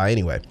Spotify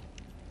anyway.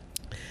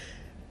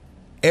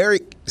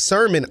 Eric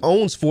Sermon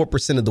owns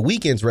 4% of The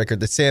Weeknd's record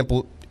that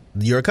sampled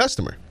You're a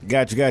Customer.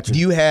 Gotcha.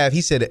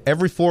 He said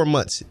every 4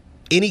 months,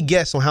 any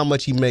guess on how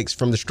much he makes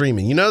from the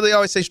streaming? They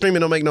always say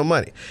streaming don't make no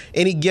money.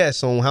 Any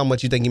guess on how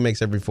much you think he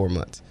makes every 4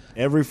 months?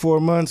 Every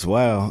 4 months?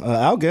 Wow.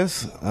 I'll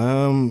guess.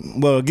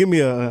 Well, give me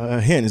a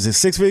hint. Is it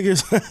 6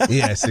 figures?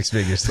 Yeah, 6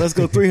 figures. Let's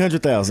go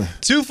 300,000.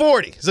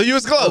 240. So you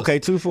was close. Okay,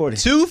 240.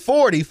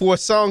 240 for a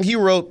song he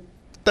wrote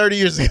 30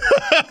 years ago.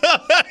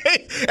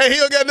 And he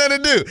don't got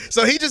nothing to do.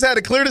 So he just had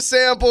to clear the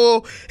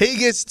sample. He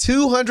gets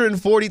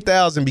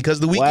 $240,000 because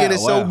the weekend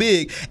is so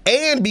big.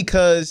 And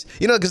because,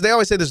 because they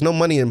always say there's no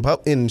money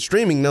in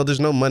streaming. No, there's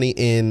no money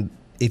in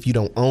if you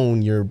don't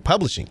own your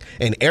publishing.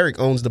 And Eric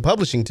owns the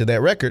publishing to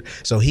that record.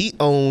 So he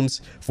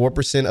owns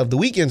 4% of the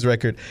weekend's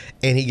record,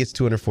 and he gets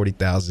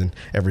 $240,000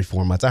 every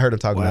 4 months. I heard him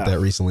talk about that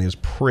recently. It was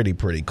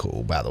pretty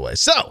cool, by the way.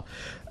 So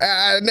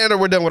now that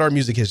we're done with our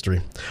music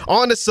history,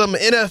 on to some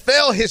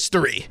NFL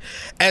history.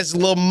 As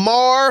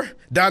Lamar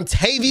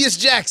Dontavius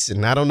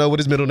Jackson, I don't know what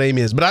his middle name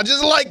is, but I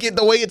just like it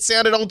the way it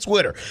sounded on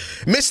Twitter.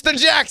 Mr.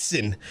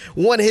 Jackson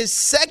won his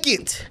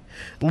second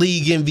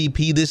league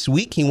MVP this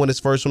week. He won his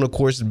first one, of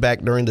course,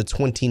 back during the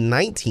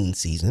 2019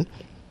 season.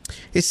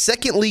 His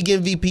second league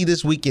MVP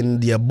this week,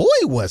 and your boy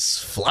was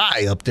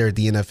fly up there at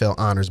the NFL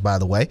honors, by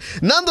the way.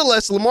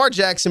 Nonetheless, Lamar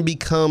Jackson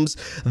becomes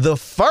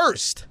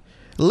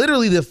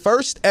literally the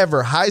first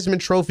ever Heisman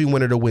Trophy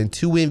winner to win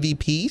 2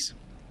 MVPs.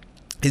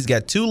 He's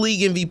got 2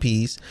 league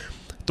MVPs,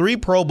 3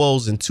 Pro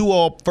Bowls, and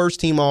 2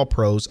 first-team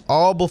All-Pros,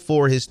 all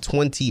before his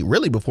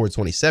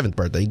 27th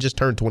birthday. He just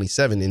turned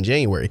 27 in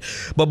January.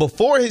 But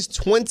before his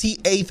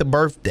 28th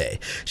birthday,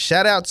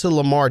 shout out to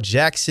Lamar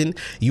Jackson.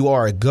 You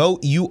are a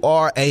GOAT. You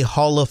are a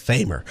Hall of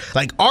Famer.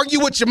 Like, argue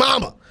with your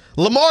mama.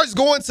 Lamar's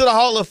going to the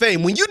Hall of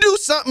Fame. When you do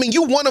something and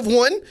you one of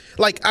one,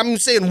 like I'm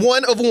saying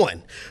one of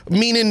one,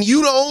 meaning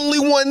you the only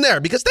one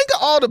there. Because think of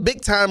all the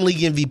big-time league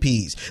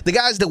MVPs, the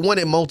guys that won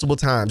it multiple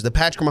times, the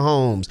Patrick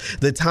Mahomes,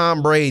 the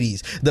Tom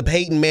Bradys, the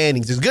Peyton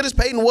Mannings. As good as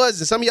Peyton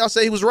was, and some of y'all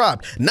say he was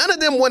robbed, none of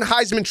them won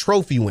Heisman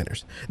Trophy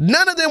winners.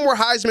 None of them were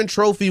Heisman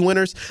Trophy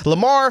winners.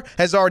 Lamar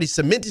has already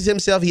cemented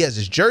himself. He has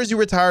his jersey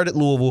retired at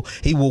Louisville.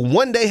 He will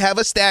one day have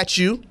a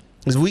statue.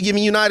 Because we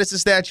giving Unitas a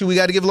statue, we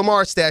got to give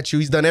Lamar a statue.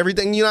 He's done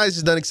everything Unitas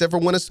has done except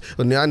for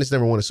Unitas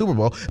never won a Super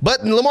Bowl.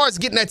 But Lamar's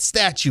getting that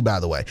statue,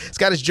 by the way. He's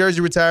got his jersey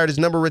retired, his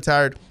number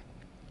retired.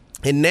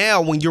 And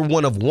now when you're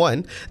one of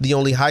one, the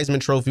only Heisman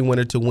Trophy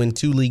winner to win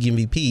 2 league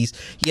MVPs,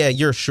 yeah,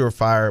 you're a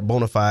surefire,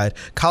 bona fide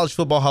college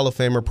football Hall of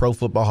Famer, pro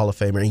football Hall of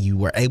Famer, and you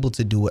were able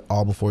to do it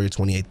all before your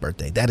 28th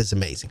birthday. That is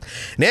amazing.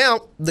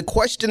 Now, the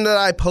question that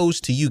I pose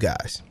to you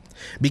guys,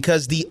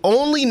 because the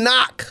only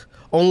knock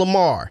on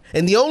Lamar,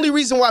 and the only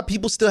reason why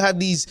people still have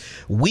these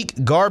weak,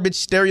 garbage,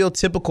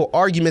 stereotypical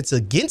arguments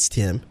against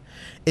him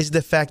is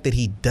the fact that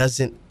he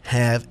doesn't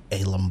have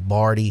a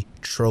Lombardi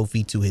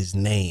trophy to his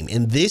name.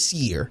 And this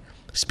year,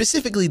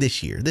 specifically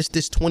this year,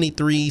 this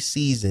 23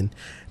 season,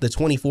 the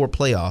 24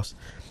 playoffs,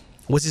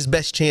 was his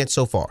best chance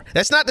so far.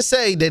 That's not to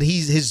say that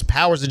his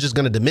powers are just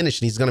going to diminish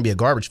and he's going to be a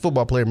garbage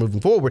football player moving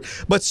forward.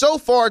 But so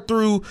far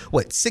through,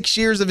 6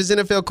 years of his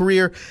NFL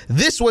career,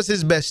 this was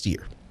his best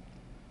year.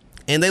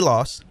 And they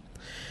lost.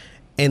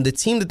 And the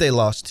team that they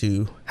lost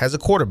to has a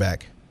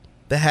quarterback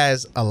that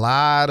has a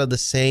lot of the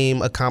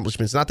same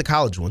accomplishments, not the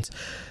college ones,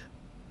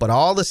 but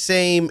all the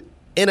same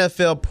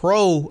NFL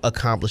pro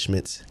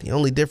accomplishments. The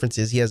only difference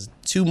is he has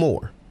 2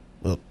 more.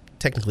 Well,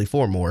 technically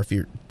 4 more if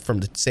you're from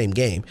the same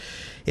game.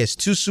 He has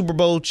 2 Super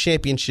Bowl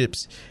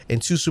championships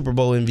and 2 Super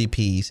Bowl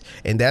MVPs,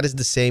 and that is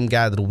the same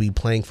guy that will be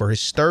playing for his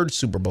 3rd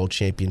Super Bowl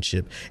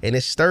championship and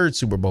his 3rd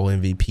Super Bowl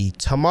MVP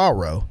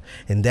tomorrow,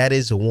 and that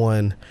is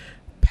one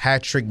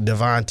Patrick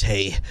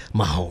Devontae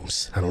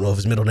Mahomes. I don't know if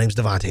his middle name's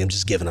Devontae. I'm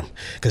just giving him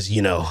because,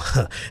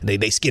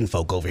 they skin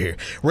folk over here.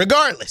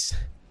 Regardless,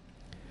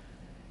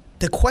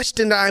 the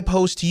question that I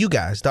pose to you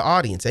guys, the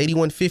audience,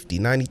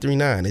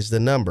 8150-939 is the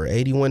number.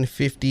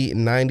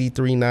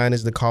 8150-939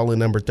 is the call-in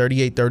number.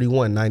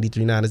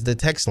 3831-939 is the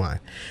text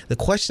line. The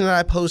question that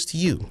I pose to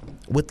you,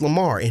 with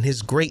Lamar and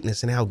his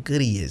greatness and how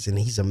good he is, and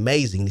he's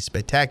amazing, he's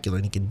spectacular,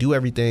 and he can do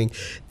everything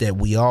that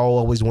we all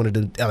always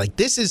wanted to. Like,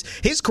 this is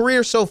his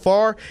career so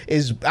far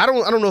is, I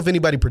don't know if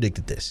anybody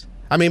predicted this.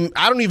 I mean,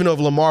 I don't even know if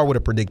Lamar would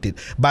have predicted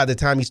by the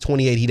time he's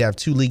 28, he'd have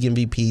 2 league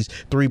MVPs,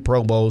 3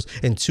 Pro Bowls,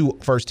 and 2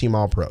 first-team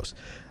All-Pros.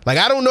 Like,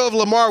 I don't know if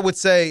Lamar would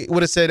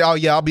have said, oh,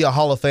 yeah, I'll be a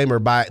Hall of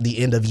Famer by the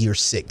end of year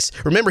 6.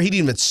 Remember, he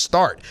didn't even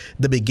start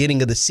the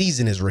beginning of the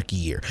season his rookie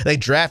year. They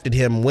drafted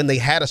him when they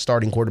had a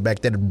starting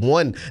quarterback that had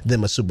won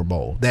them a Super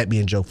Bowl, that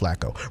being Joe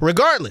Flacco.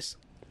 Regardless,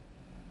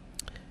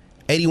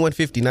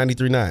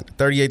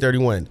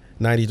 8150-939,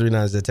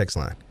 3831-939 is the text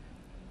line.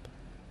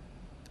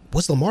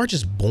 Was Lamar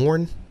just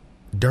born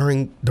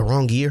during the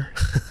wrong year?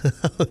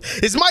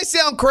 This might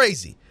sound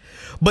crazy,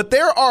 but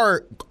there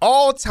are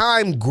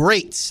all-time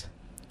greats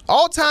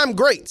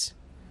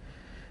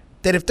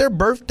that if their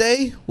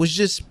birthday was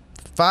just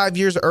 5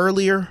 years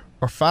earlier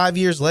or 5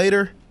 years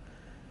later,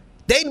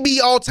 they'd be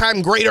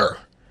all-time greater.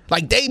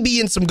 Like, they'd be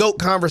in some GOAT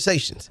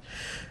conversations.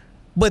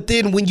 But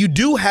then when you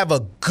do have a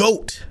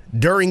GOAT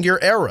during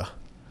your era,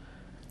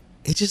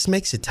 it just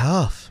makes it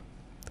tough.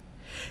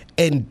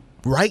 And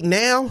right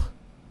now,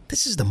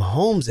 this is the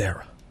Mahomes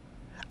era.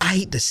 I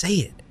hate to say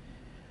it.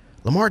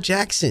 Lamar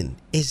Jackson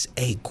is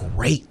a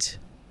great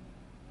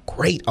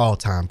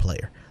all-time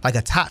player. Like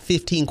a top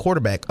 15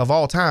 quarterback of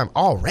all time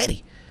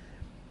already.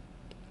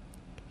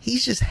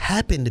 He's just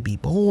happened to be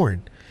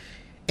born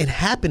and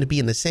happened to be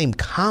in the same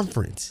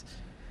conference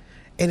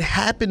and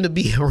happen to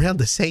be around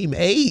the same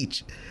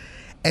age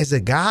as a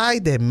guy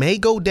that may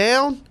go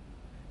down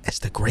as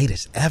the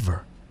greatest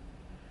ever.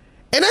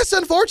 And that's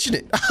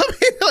unfortunate. I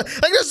mean,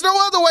 like, there's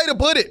no other way to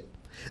put it.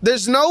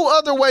 There's no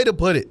other way to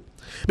put it.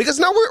 Because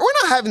now we're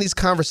not having these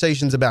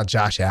conversations about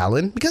Josh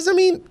Allen. Because, I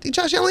mean,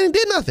 Josh Allen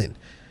did nothing.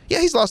 Yeah,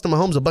 he's lost to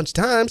Mahomes a bunch of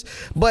times,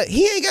 but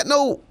he ain't got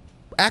no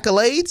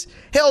accolades.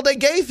 Hell, they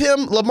gave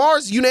him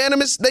Lamar's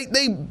unanimous.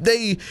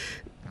 They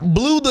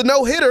blew the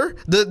no-hitter,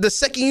 the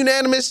second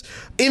unanimous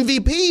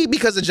MVP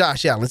because of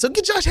Josh Allen. So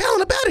get Josh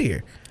Allen up out of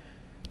here.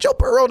 Joe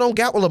Burrow don't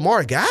got what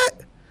Lamar got.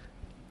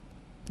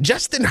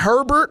 Justin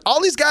Herbert,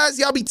 all these guys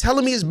y'all be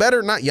telling me is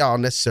better. Not y'all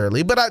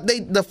necessarily, but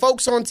the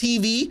folks on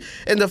TV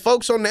and the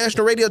folks on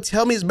national radio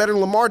tell me it's better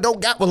than Lamar.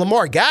 Don't got what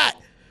Lamar got.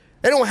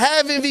 They don't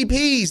have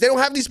MVPs. They don't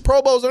have these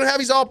Pro Bowls. They don't have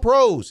these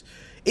All-Pros.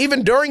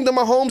 Even during the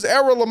Mahomes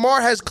era,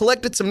 Lamar has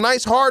collected some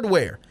nice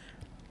hardware.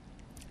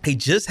 He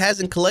just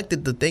hasn't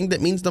collected the thing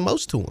that means the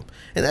most to him,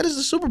 and that is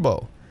the Super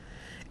Bowl.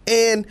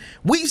 And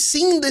we've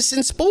seen this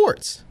in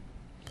sports.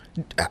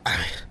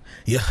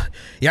 Yeah,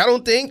 y'all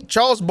don't think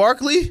Charles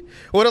Barkley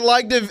would have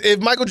liked if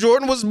Michael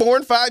Jordan was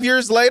born 5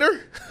 years later?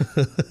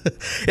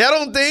 Y'all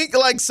don't think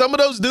like some of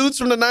those dudes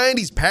from the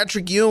 90s,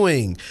 Patrick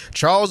Ewing,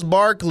 Charles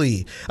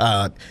Barkley,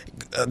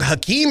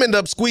 Hakeem ended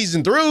up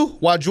squeezing through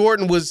while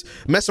Jordan was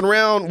messing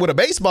around with a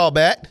baseball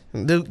bat.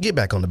 Dude, get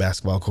back on the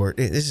basketball court.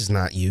 This is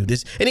not you.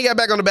 And he got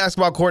back on the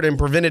basketball court and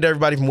prevented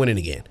everybody from winning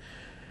again.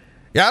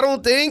 Y'all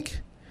don't think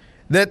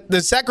that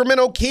the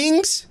Sacramento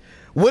Kings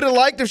would have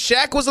liked if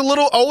Shaq was a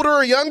little older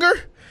or younger?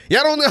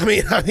 Y'all don't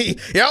think that,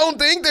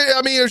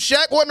 if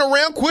Shaq wasn't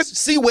around,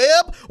 Quincy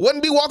Webb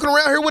wouldn't be walking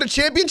around here with a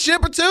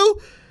championship or two?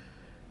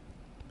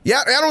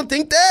 Y'all don't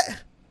think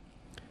that?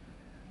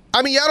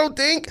 I mean, y'all don't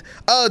think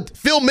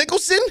Phil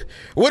Mickelson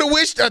would have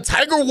wished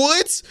Tiger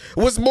Woods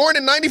was born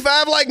in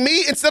 95 like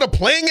me instead of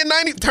playing in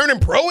 90, turning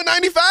pro in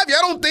 95?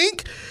 Y'all don't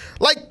think?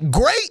 Like,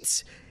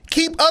 greats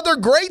keep other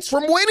greats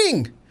from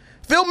winning.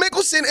 Phil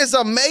Mickelson is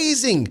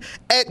amazing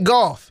at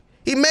golf.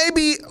 He may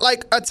be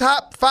like a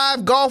top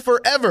 5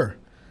 golfer ever.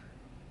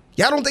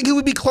 Y'all don't think he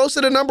would be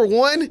closer to number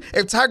 1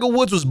 if Tiger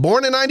Woods was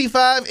born in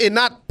 95 and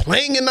not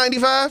playing in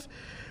 95?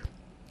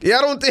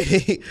 Y'all don't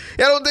think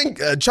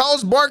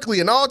Charles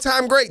Barkley, an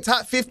all-time great,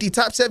 top 50,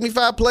 top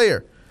 75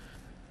 player.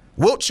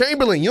 Wilt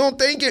Chamberlain, you don't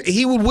think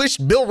he would wish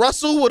Bill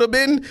Russell would have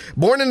been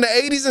born in the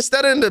 80s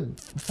instead of in the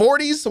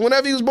 40s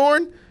whenever he was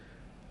born?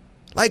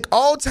 Like,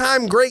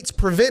 all-time greats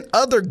prevent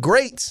other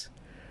greats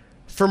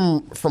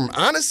from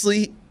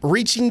honestly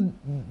reaching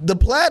the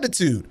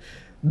platitude,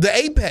 the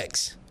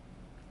apex.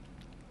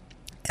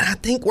 And I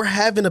think we're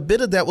having a bit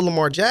of that with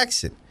Lamar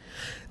Jackson.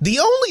 The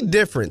only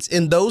difference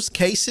in those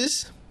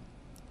cases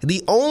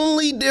that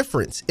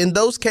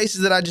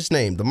I just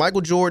named, the Michael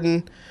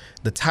Jordan,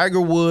 the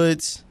Tiger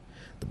Woods,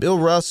 the Bill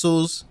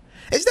Russells,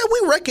 is that we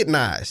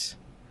recognize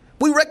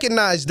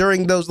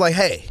during those, like,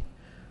 hey,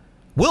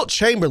 Wilt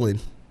Chamberlain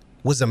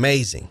was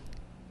amazing.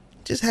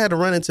 Just had to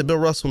run into Bill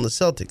Russell and the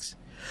Celtics.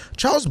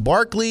 Charles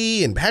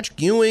Barkley and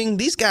Patrick Ewing,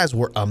 these guys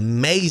were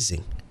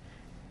amazing.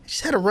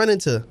 Just had to run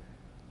into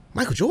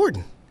Michael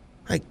Jordan.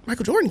 Like,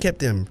 Michael Jordan kept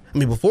them. I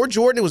mean, before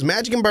Jordan, it was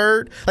Magic and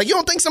Bird. Like, you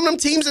don't think some of them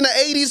teams in the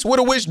 80s would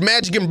have wished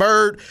Magic and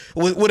Bird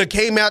would have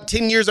came out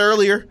 10 years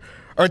earlier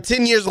or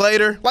 10 years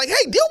later? Like,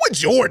 hey, deal with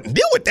Jordan.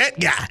 Deal with that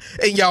guy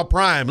in y'all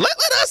prime. Let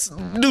us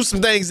do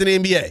some things in the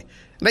NBA.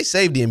 And they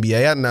saved the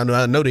NBA. I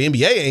know the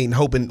NBA ain't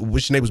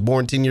wishing they was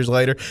born 10 years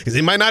later because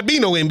it might not be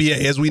no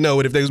NBA as we know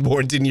it if they was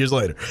born 10 years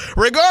later.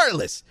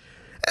 Regardless.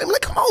 I'm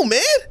like, come on,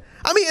 man.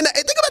 I mean,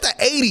 think about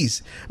the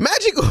 80s.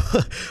 Magic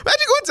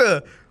went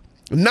to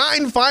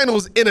 9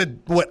 finals in a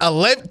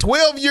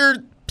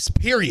 12-year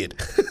period.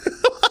 You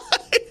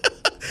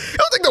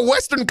don't think the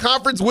Western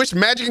Conference wished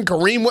Magic and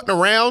Kareem wasn't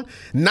around?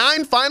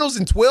 9 finals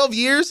in 12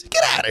 years?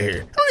 Get out of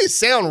here. That don't even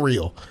sound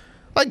real.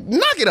 Like,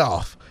 knock it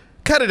off.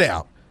 Cut it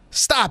out.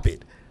 Stop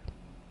it.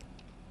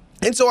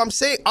 And so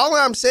all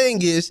I'm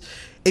saying is,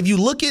 if you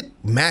look at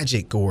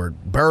Magic or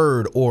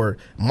Bird or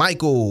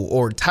Michael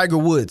or Tiger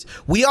Woods,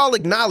 we all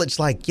acknowledge,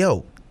 like,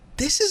 yo,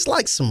 this is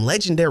like some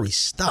legendary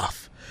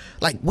stuff.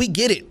 Like, we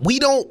get it. We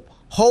don't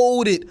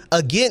hold it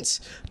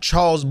against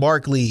Charles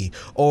Barkley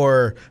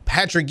or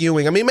Patrick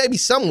Ewing. I mean, maybe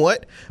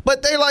somewhat,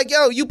 but they're like,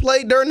 yo, you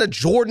played during the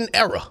Jordan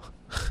era.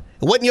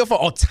 It wasn't your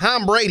fault. Or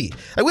Tom Brady.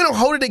 Like, we don't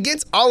hold it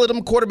against all of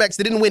them quarterbacks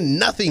that didn't win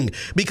nothing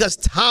because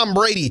Tom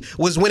Brady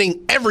was winning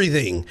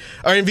everything.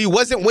 Or if he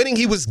wasn't winning,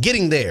 he was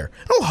getting there.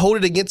 I don't hold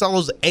it against all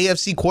those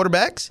AFC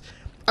quarterbacks.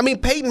 I mean,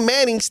 Peyton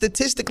Manning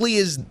statistically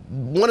is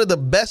one of the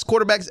best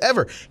quarterbacks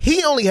ever.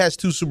 He only has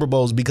 2 Super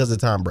Bowls because of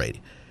Tom Brady.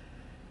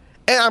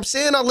 And I'm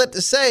saying all that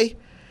to say,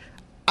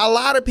 a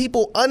lot of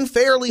people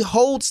unfairly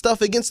hold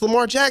stuff against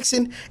Lamar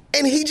Jackson,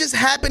 and he just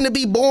happened to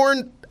be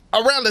born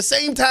around the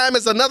same time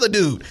as another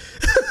dude.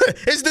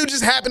 This dude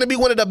just happened to be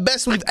one of the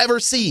best we've ever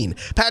seen,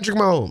 Patrick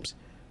Mahomes.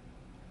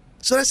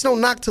 So that's no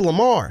knock to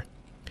Lamar.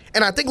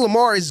 And I think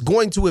Lamar is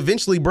going to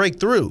eventually break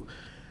through.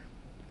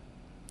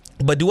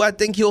 But do I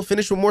think he'll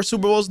finish with more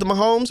Super Bowls than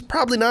Mahomes?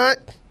 Probably not.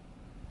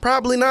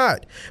 Probably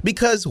not.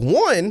 Because,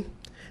 one,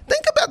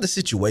 think about the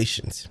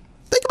situations.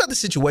 Think about the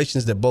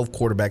situations that both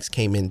quarterbacks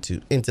came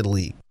into the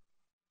league.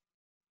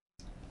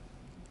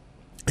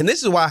 And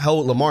this is why I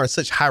hold Lamar in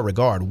such high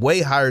regard,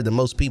 way higher than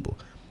most people.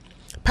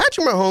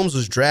 Patrick Mahomes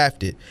was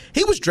drafted.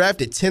 He was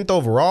drafted 10th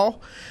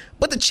overall,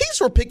 but the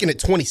Chiefs were picking at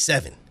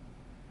 27.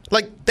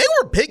 Like, they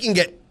were picking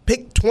at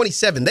pick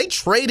 27. They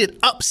traded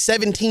up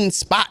 17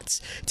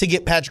 spots to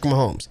get Patrick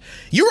Mahomes.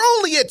 You're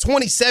only at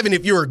 27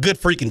 if you're a good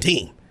freaking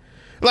team.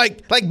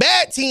 Like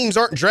bad teams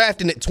aren't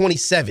drafting at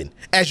 27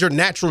 as your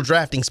natural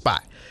drafting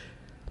spot.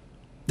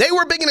 They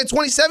were picking at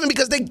 27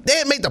 because they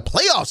had made the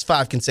playoffs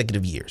 5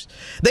 consecutive years.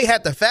 They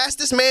had the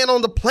fastest man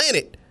on the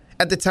planet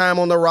at the time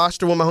on the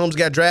roster when Mahomes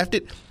got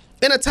drafted,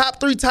 and a top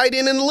 3 tight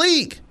end in the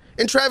league,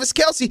 and Travis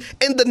Kelce,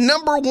 and the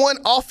number 1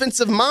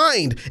 offensive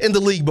mind in the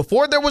league.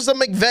 Before there was a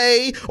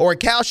McVay or a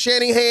Kyle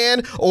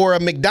Shanahan or a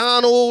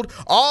McDonald,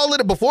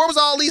 before it was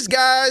all these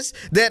guys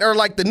that are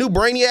like the new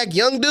Brainiac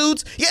young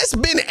dudes, it's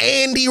been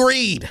Andy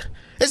Reid.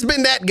 It's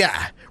been that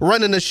guy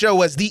running the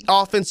show as the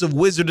offensive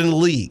wizard in the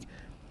league.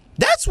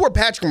 That's where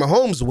Patrick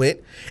Mahomes went.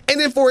 And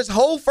then for his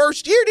whole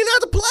first year, he didn't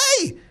have to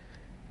play.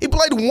 He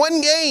played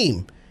 1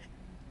 game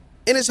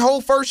in his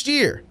whole first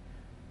year.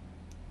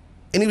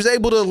 And he was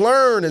able to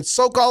learn and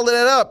soak all of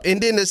that up.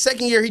 And then the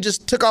second year, he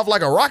just took off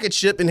like a rocket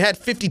ship and had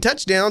 50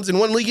 touchdowns and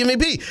won league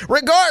MVP.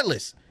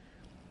 Regardless,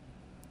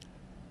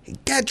 he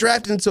got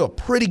drafted into a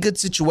pretty good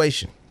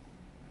situation.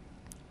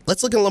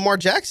 Let's look at Lamar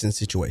Jackson's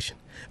situation.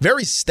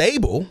 Very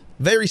stable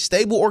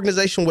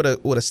organization with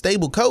a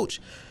stable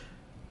coach.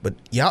 But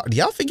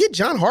y'all forget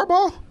John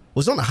Harbaugh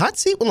was on the hot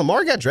seat when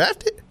Lamar got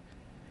drafted?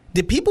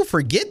 Did people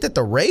forget that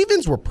the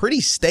Ravens were pretty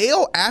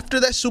stale after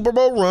that Super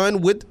Bowl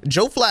run with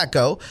Joe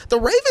Flacco? The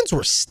Ravens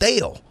were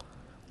stale.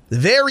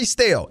 Very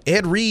stale.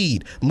 Ed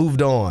Reed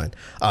moved on.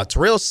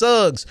 Terrell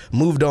Suggs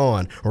moved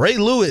on. Ray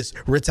Lewis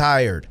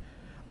retired.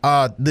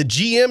 The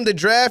GM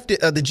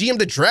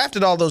that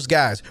drafted all those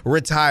guys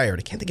retired.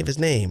 I can't think of his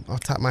name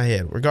off the top of my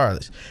head.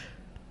 Regardless,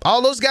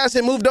 all those guys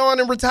had moved on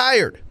and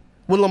retired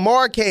when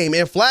Lamar came,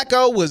 and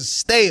Flacco was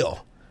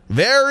stale.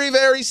 Very,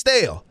 very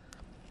stale.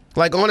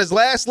 Like on his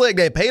last leg,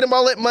 they paid him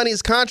all that money.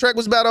 His contract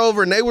was about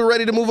over, and they were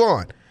ready to move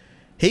on.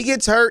 He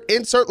gets hurt.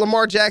 Insert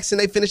Lamar Jackson.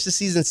 They finish the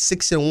season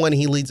 6-1, and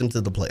he leads them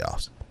to the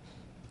playoffs.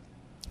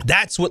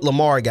 That's what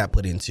Lamar got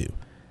put into.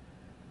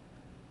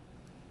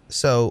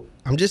 So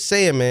I'm just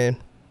saying, man,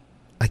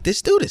 like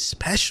this dude is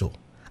special.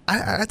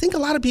 I think a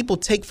lot of people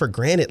take for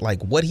granted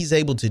like what he's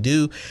able to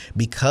do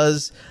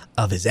because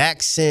of his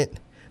accent,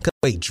 because of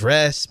the way he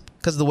dressed,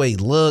 because of the way he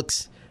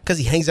looks, because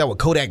he hangs out with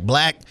Kodak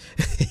Black.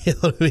 You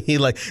know what I mean?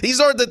 Like, these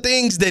aren't the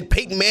things that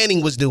Peyton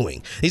Manning was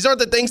doing. These aren't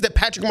the things that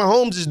Patrick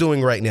Mahomes is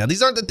doing right now.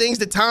 These aren't the things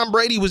that Tom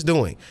Brady was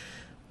doing.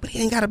 But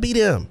he ain't got to be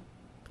them.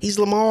 He's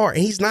Lamar,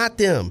 and he's not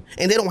them.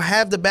 And they don't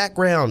have the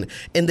background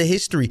and the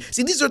history.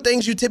 See, these are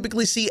things you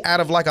typically see out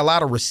of like a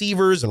lot of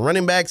receivers and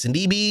running backs and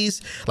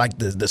DBs, like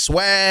the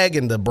swag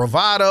and the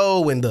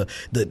bravado and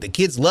the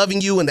kids loving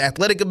you and the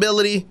athletic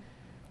ability.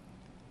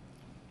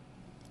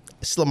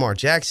 It's Lamar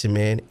Jackson,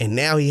 man, and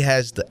now he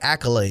has the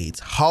accolades,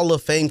 Hall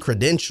of Fame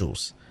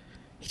credentials.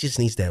 He just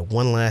needs that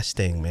one last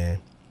thing,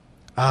 man.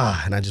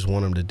 And I just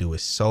want him to do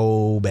it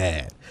so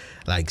bad,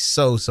 like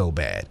so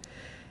bad.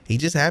 He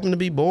just happened to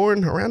be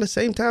born around the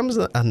same time as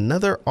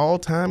another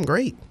all-time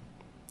great.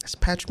 That's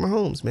Patrick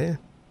Mahomes, man.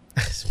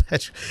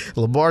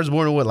 Lamar's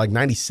born in what, like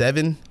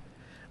 97?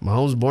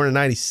 Mahomes born in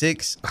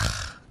 96?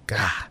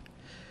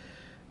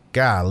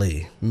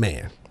 Golly,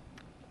 man.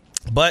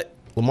 But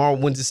Lamar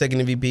wins the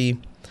second MVP.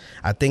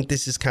 I think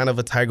this is kind of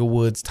a Tiger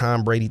Woods,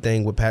 Tom Brady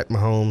thing with Pat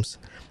Mahomes.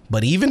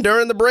 But even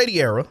during the Brady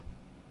era,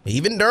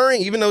 even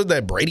though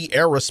that Brady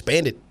era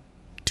spanned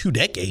 2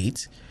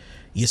 decades,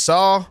 you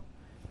saw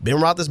Ben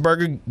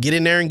Roethlisberger get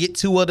in there and get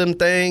 2 of them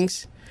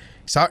things.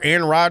 You saw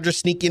Aaron Rodgers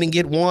sneak in and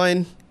get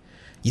 1.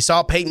 You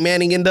saw Peyton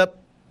Manning end up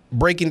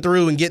breaking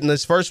through and getting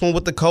his first one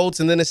with the Colts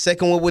and then his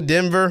second one with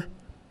Denver.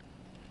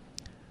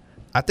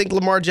 I think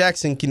Lamar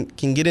Jackson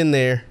can get in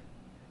there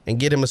and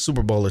get him a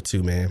Super Bowl or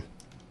 2, man.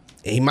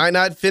 He might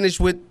not finish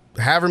with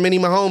however many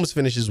Mahomes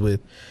finishes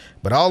with,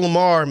 but all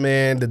Lamar,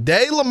 man, the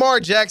day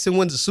Lamar Jackson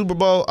wins the Super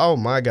Bowl, oh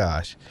my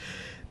gosh,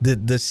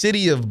 the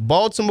city of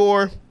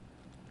Baltimore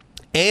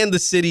and the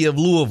city of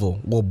Louisville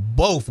will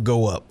both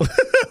go up.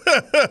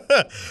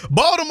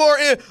 Baltimore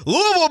and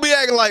Louisville will be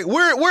acting like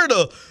we're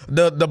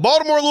the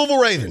Baltimore Louisville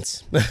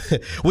Ravens.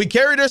 We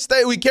carry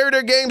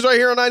their games right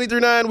here on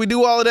 93.9. We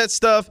do all of that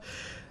stuff.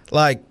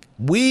 Like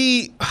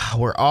we're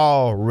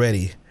all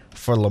ready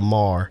for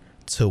Lamar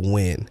to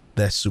win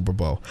that Super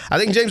Bowl. I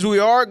think, James, we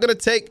are going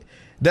to take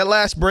that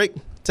last break,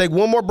 take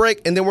one more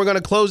break, and then we're going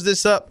to close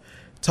this up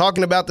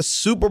talking about the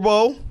Super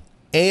Bowl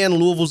and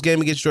Louisville's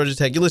game against Georgia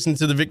Tech. You're listening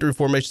to the Victory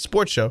Formation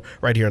Sports Show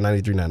right here on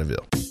 93.9 The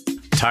Ville.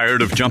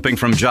 Tired of jumping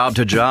from job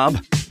to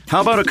job?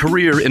 How about a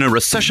career in a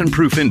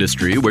recession-proof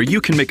industry where you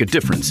can make a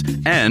difference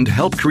and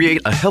help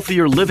create a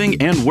healthier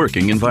living and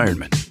working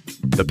environment?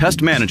 The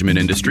pest management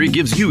industry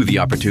gives you the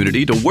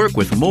opportunity to work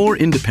with more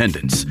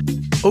independence.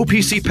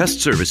 OPC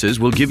Pest Services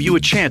will give you a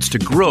chance to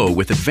grow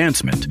with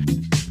advancement.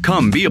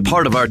 Come be a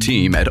part of our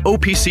team at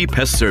OPC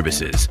Pest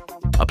Services.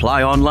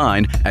 Apply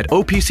online at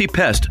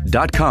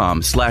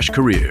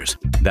opcpest.com/careers.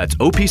 That's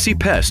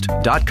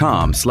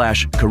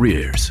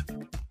opcpest.com/careers.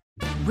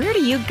 Where do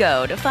you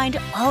go to find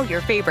all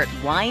your favorite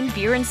wine,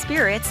 beer, and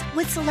spirits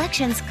with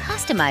selections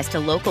customized to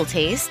local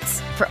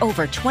tastes? For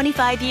over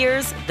 25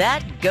 years,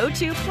 that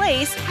go-to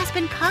place has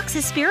been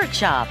Cox's Spirit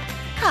Shop.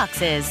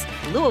 Cox's,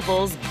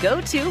 Louisville's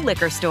go-to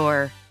liquor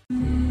store.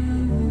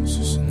 It's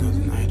just another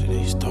night of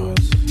these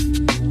thoughts.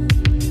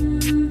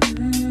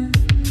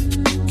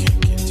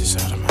 Can't get this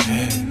out of my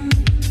head.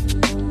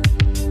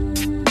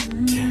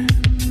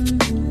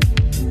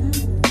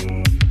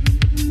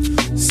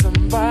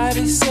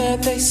 Somebody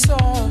said they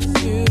saw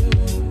you.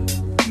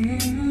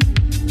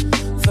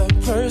 The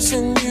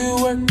person you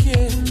were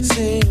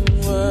kissing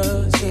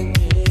wasn't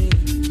me,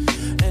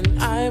 and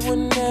I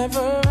would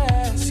never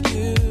ask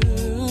you.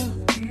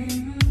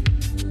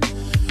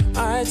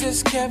 I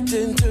just kept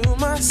it to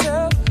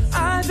myself.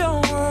 I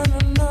don't wanna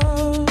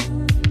know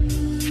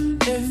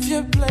if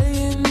you're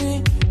playing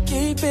me.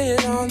 Keep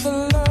it on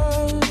the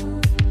low.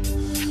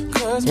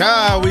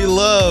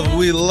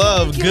 We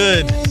love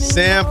good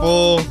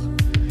sample.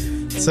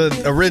 It's an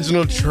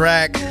original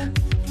track.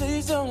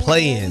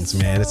 Play-ins,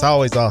 man. It's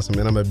always awesome,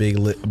 man. I'm a big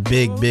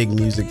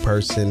music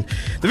person.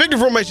 The Victory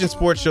Formation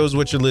Sports Show is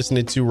what you're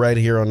listening to right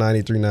here on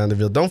 93.9 The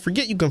Ville. Don't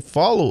forget, you can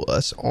follow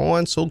us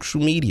on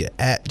social media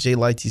at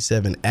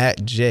JLightsy7,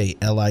 at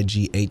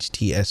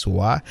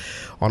JLIGHTSY.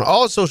 On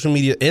all social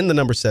media, in the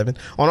number 7.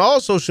 On all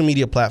social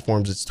media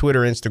platforms, it's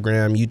Twitter,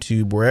 Instagram,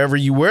 YouTube, wherever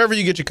you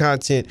get your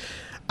content,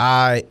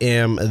 I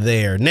am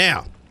there.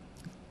 Now,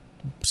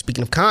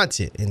 speaking of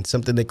content and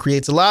something that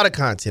creates a lot of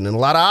content and a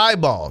lot of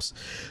eyeballs,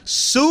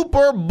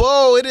 Super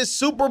Bowl. It is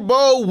Super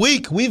Bowl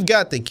week. We've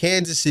got the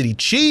Kansas City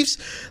Chiefs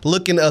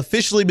looking to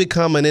officially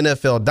become an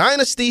NFL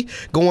dynasty,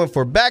 going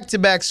for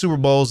back-to-back Super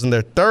Bowls in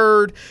their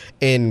third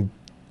and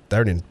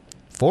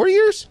 4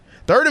 years.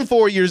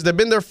 They've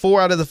been there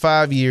 4 out of the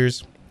 5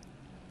 years.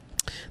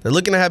 They're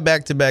looking to have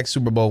back-to-back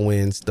Super Bowl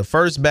wins. The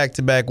first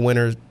back-to-back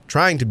winner,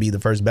 trying to be the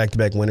first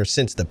back-to-back winner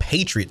since the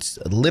Patriots,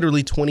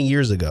 literally 20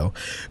 years ago,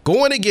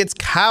 going against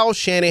Kyle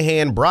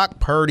Shanahan, Brock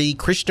Purdy,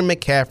 Christian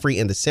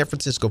McCaffrey, and the San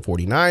Francisco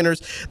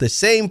 49ers, the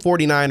same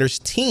 49ers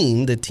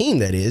team, the team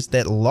that is,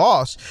 that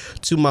lost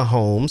to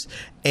Mahomes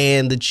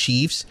and the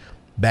Chiefs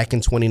back in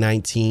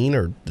 2019,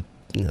 or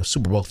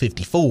Super Bowl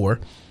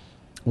 54,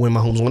 when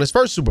Mahomes won his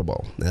first Super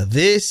Bowl. Now,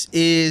 this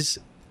is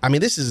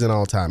an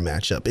all-time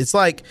matchup. It's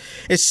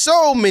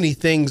so many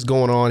things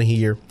going on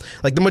here.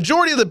 Like, the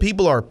majority of the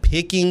people are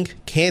picking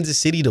Kansas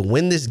City to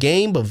win this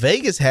game, but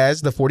Vegas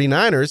has the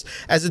 49ers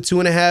as a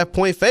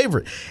 2.5-point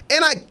favorite.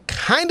 And I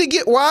kind of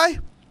get why.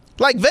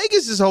 Like,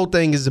 Vegas' whole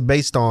thing is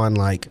based on,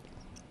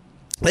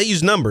 they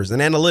use numbers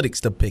and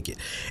analytics to pick it.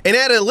 And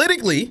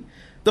analytically,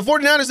 the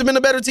 49ers have been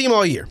a better team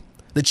all year.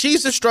 The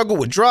Chiefs have struggled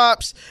with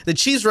drops. The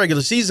Chiefs'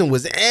 regular season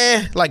was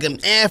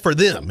for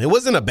them. It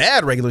wasn't a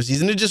bad regular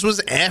season. It just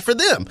was for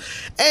them.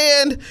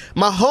 And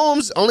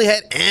Mahomes only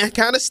had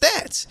kind of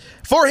stats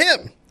for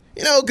him.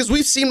 Because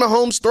we've seen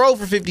Mahomes throw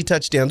for 50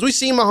 touchdowns. We've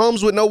seen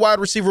Mahomes with no wide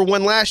receiver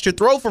one last year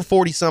throw for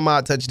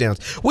 40-some-odd touchdowns.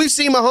 We've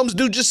seen Mahomes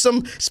do just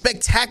some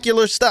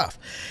spectacular stuff.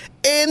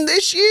 And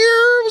this year,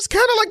 it was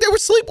kind of like they were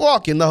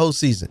sleepwalking the whole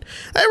season.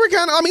 They were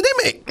they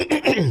made,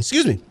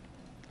 excuse me,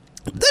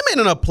 they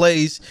made enough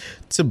plays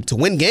to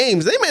win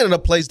games. They made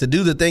enough plays to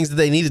do the things that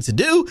they needed to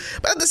do.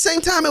 But at the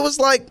same time, it was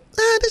like,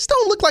 this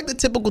don't look like the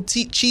typical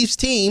Chiefs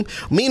team.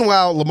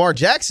 Meanwhile, Lamar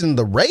Jackson and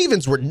the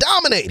Ravens were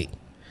dominating.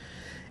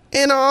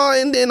 And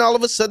then all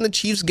of a sudden, the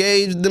Chiefs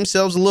gave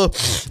themselves a little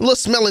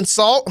smelling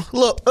salt,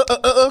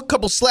 a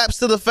couple slaps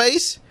to the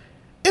face,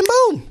 and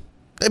boom,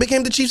 they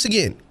became the Chiefs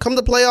again. Come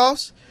to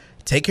playoffs,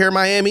 take care of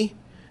Miami,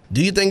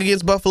 do your thing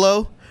against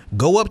Buffalo,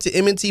 go up to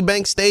M&T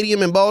Bank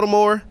Stadium in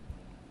Baltimore,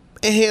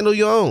 and handle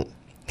your own.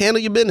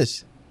 Handle your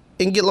business.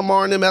 And get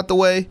Lamar and them out the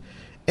way.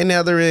 And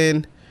now they're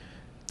in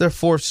their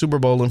 4th Super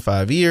Bowl in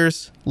 5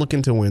 years,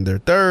 looking to win their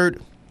 3rd,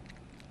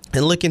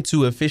 and looking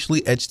to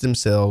officially etch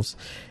themselves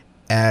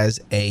as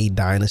a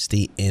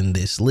dynasty in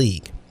this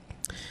league.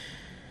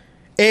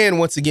 And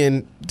once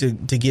again, to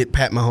get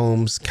Pat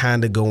Mahomes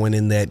kind of going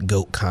in that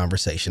GOAT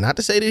conversation. Not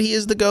to say that he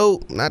is the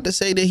GOAT, not to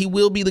say that he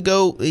will be the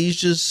GOAT.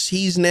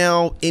 He's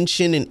now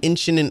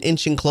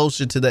inching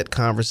closer to that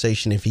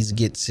conversation if he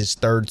gets his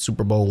 3rd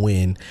Super Bowl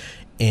win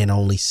in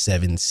only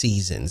 7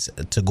 seasons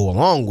to go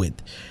along with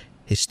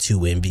his 2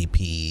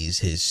 MVPs,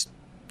 his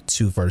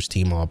 2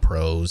 first-team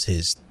All-Pros,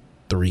 his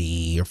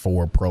 3 or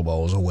 4 Pro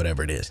Bowls, or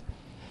whatever it is.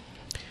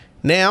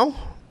 Now,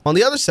 on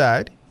the other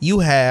side, you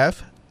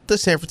have the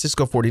San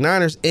Francisco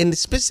 49ers, and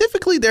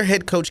specifically their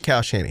head coach,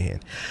 Kyle Shanahan,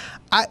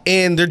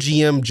 and their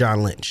GM,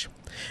 John Lynch,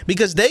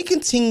 because they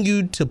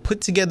continue to put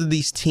together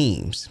these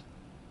teams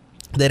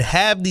that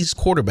have these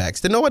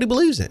quarterbacks that nobody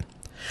believes in.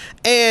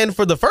 And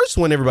for the first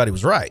one, everybody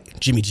was right.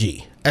 Jimmy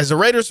G. As a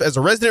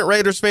resident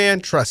Raiders fan,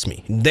 trust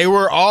me, they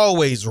were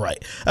always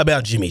right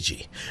about Jimmy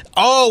G.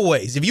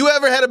 Always. If you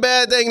ever had a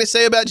bad thing to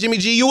say about Jimmy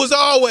G, you was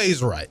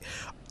always right.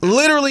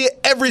 Literally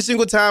every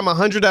single time,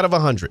 100 out of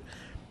 100.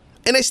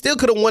 And they still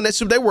could have won that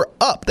Super Bowl. They were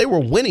up. They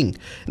were winning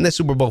in that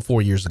Super Bowl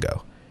 4 years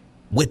ago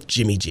with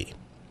Jimmy G.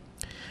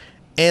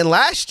 And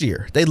last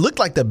year, they looked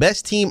like the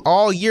best team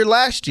all year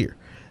last year.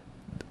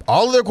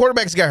 All of their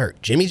quarterbacks got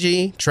hurt. Jimmy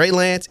G, Trey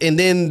Lance, and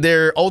then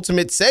their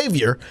ultimate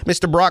savior,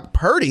 Mr. Brock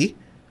Purdy,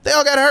 they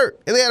all got hurt.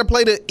 And they had to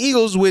play the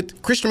Eagles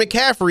with Christian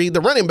McCaffrey,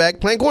 the running back,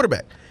 playing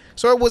quarterback.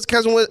 So it was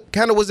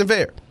kind of wasn't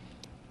fair.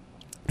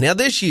 Now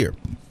this year,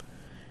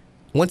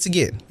 once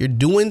again, you're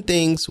doing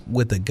things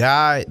with a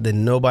guy that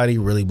nobody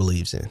really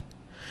believes in.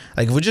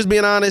 Like, if we're just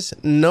being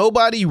honest,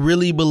 nobody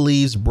really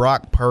believes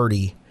Brock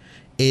Purdy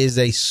is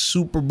a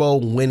Super Bowl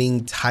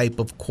winning type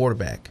of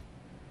quarterback.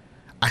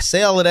 I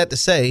say all of that to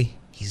say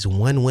he's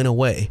one win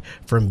away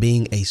from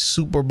being a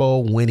Super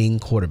Bowl winning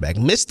quarterback.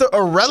 Mr.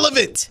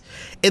 Irrelevant.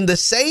 In the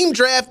same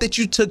draft that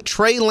you took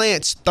Trey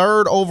Lance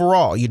 3rd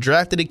overall, you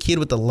drafted a kid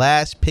with the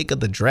last pick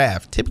of the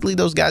draft. Typically,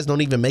 those guys don't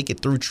even make it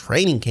through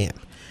training camp.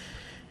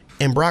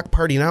 And Brock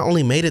Purdy not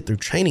only made it through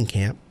training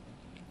camp,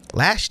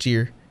 last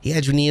year he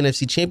had you in the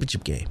NFC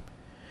Championship game.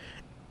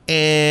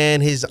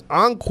 And his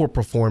encore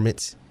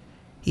performance,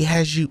 he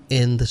has you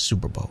in the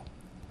Super Bowl,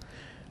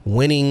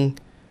 winning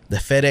the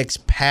FedEx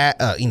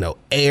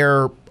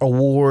Air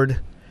Award,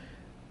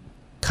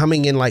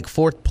 coming in like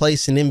 4th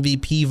place in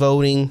MVP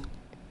voting,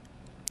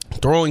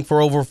 throwing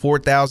for over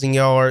 4,000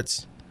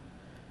 yards,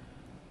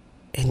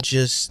 and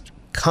just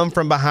come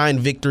from behind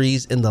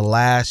victories in the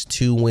last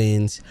 2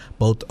 wins,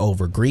 both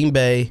over Green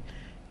Bay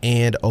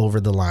and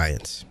over the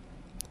Lions.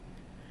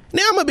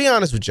 Now, I'm going to be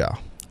honest with y'all.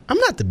 I'm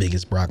not the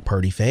biggest Brock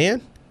Purdy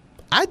fan.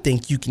 I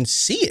think you can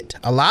see it.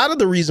 A lot of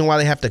the reason why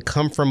they have to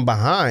come from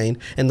behind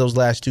in those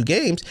last 2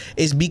 games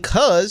is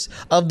because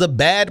of the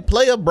bad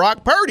play of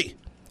Brock Purdy.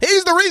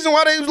 He's the reason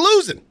why they was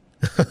losing.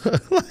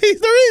 He's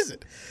the reason.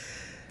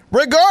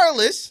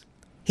 Regardless,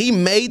 he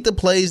made the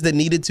plays that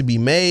needed to be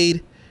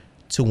made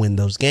to win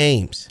those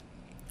games,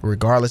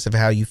 regardless of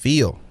how you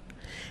feel.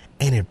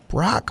 And if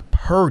Brock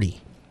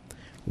Purdy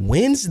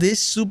wins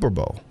this Super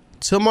Bowl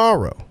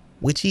tomorrow,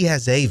 which he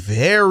has a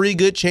very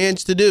good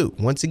chance to do.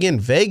 Once again,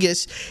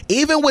 Vegas,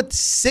 even with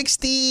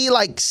 60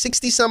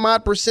 some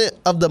odd %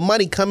 of the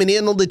money coming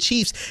in on the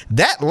Chiefs,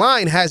 that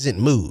line hasn't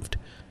moved.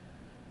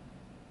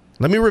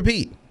 Let me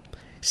repeat.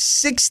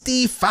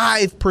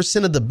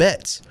 65% of the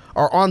bets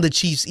are on the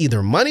Chiefs,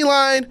 either money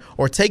line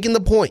or taking the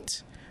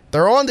points.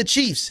 They're on the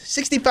Chiefs,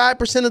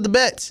 65% of the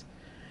bets.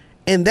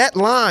 And that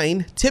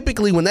line,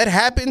 typically when that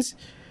happens,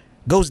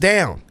 goes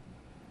down.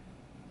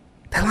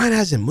 That line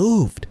hasn't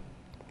moved.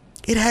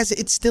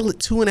 It's still at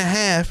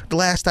 2.5, the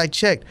last I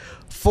checked,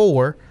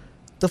 for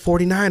the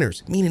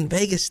 49ers, meaning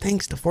Vegas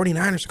thinks the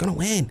 49ers are going to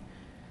win.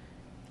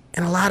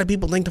 And a lot of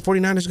people think the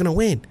 49ers are going to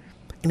win.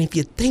 And if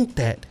you think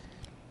that,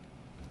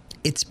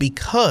 it's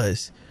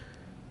because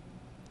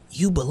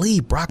you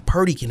believe Brock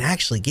Purdy can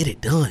actually get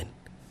it done.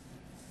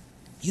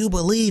 You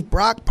believe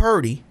Brock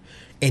Purdy,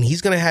 and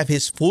he's going to have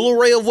his full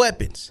array of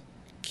weapons,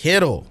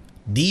 Kittle,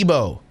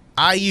 Debo,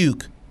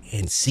 Ayuk,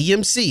 and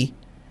CMC.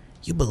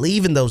 You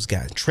believe in those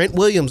guys. Trent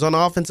Williams on the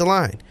offensive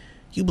line.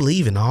 You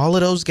believe in all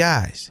of those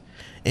guys.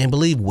 And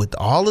believe with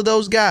all of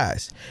those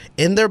guys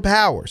in their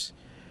powers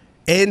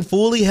and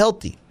fully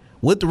healthy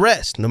with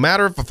rest, no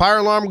matter if a fire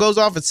alarm goes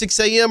off at 6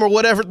 a.m. or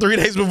whatever, 3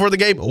 days before the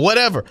game,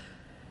 whatever.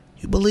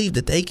 You believe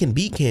that they can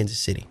beat Kansas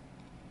City.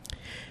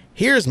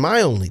 Here's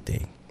my only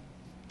thing.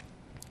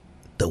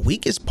 The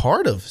weakest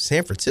part of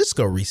San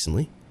Francisco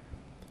recently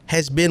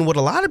has been what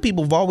a lot of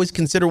people have always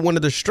considered one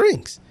of their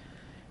strengths.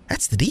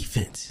 That's the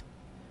defense.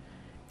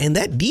 And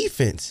that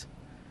defense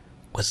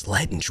was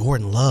letting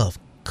Jordan Love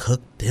cook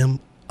them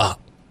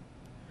up.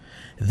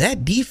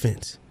 That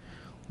defense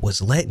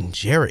was letting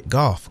Jared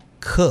Goff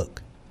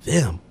cook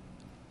them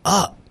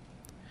up.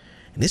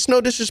 And it's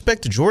no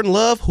disrespect to Jordan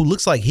Love, who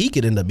looks like he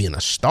could end up being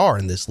a star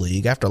in this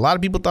league. After a lot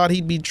of people thought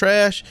he'd be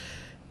trash,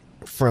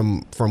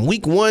 from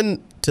week 1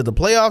 to the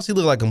playoffs, he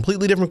looked like a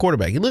completely different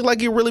quarterback. He looked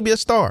like he'd really be a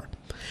star.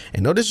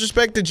 And no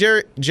disrespect to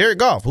Jared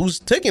Goff, who's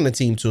taken a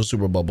team to a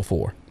Super Bowl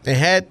before and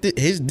had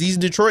these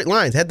Detroit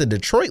Lions. Had the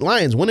Detroit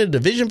Lions win a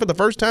division for the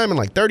first time in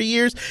like 30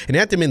 years and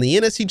had them in the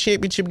NFC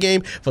Championship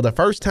game for the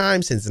first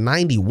time since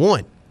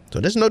 91. So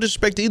there's no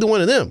disrespect to either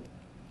one of them.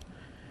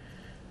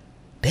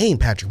 They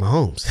ain't Patrick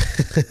Mahomes.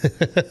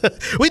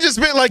 We just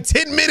spent like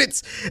 10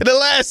 minutes in the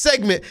last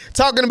segment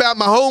talking about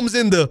Mahomes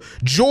in the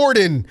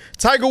Jordan,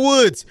 Tiger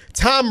Woods,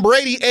 Tom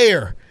Brady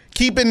era,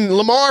 keeping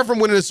Lamar from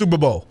winning the Super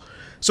Bowl.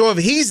 So if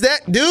he's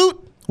that dude,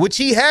 which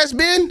he has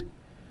been,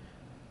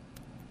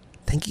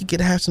 I think he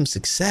could have some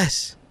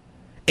success.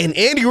 And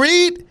Andy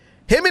Reid,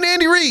 him and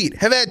Andy Reid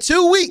have had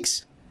 2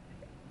 weeks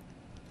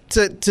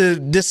to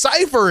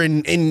decipher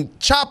and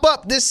chop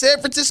up this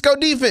San Francisco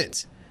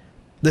defense.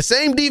 The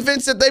same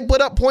defense that they put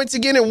up points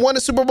again and won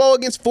a Super Bowl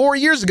against 4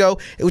 years ago,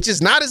 which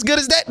is not as good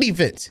as that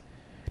defense.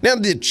 Now,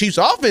 the Chiefs'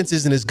 offense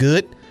isn't as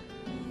good,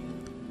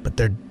 but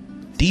their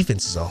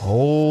defense is a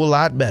whole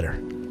lot better.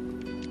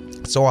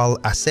 So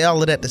I say all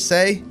of that to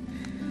say,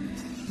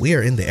 we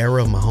are in the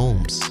era of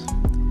Mahomes.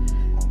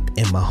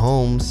 And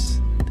Mahomes,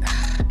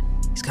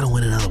 he's going to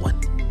win another one.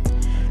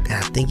 And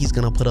I think he's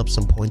going to put up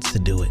some points to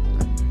do it.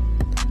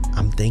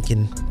 I'm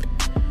thinking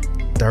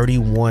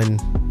 31-24.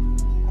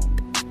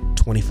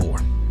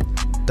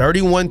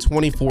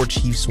 31-24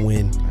 Chiefs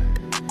win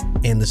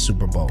in the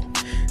Super Bowl.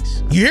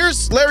 You hear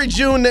Larry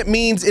June, that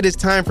means it is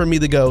time for me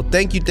to go.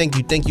 Thank you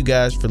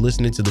guys for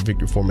listening to the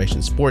Victory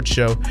Formation Sports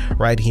Show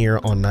right here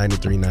on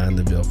 93.9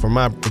 The Ville. For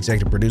my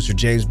executive producer,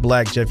 James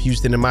Black, Jeff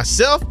Houston, and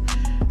myself,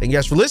 thank you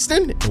guys for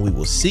listening, and we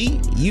will see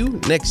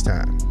you next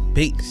time.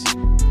 Peace.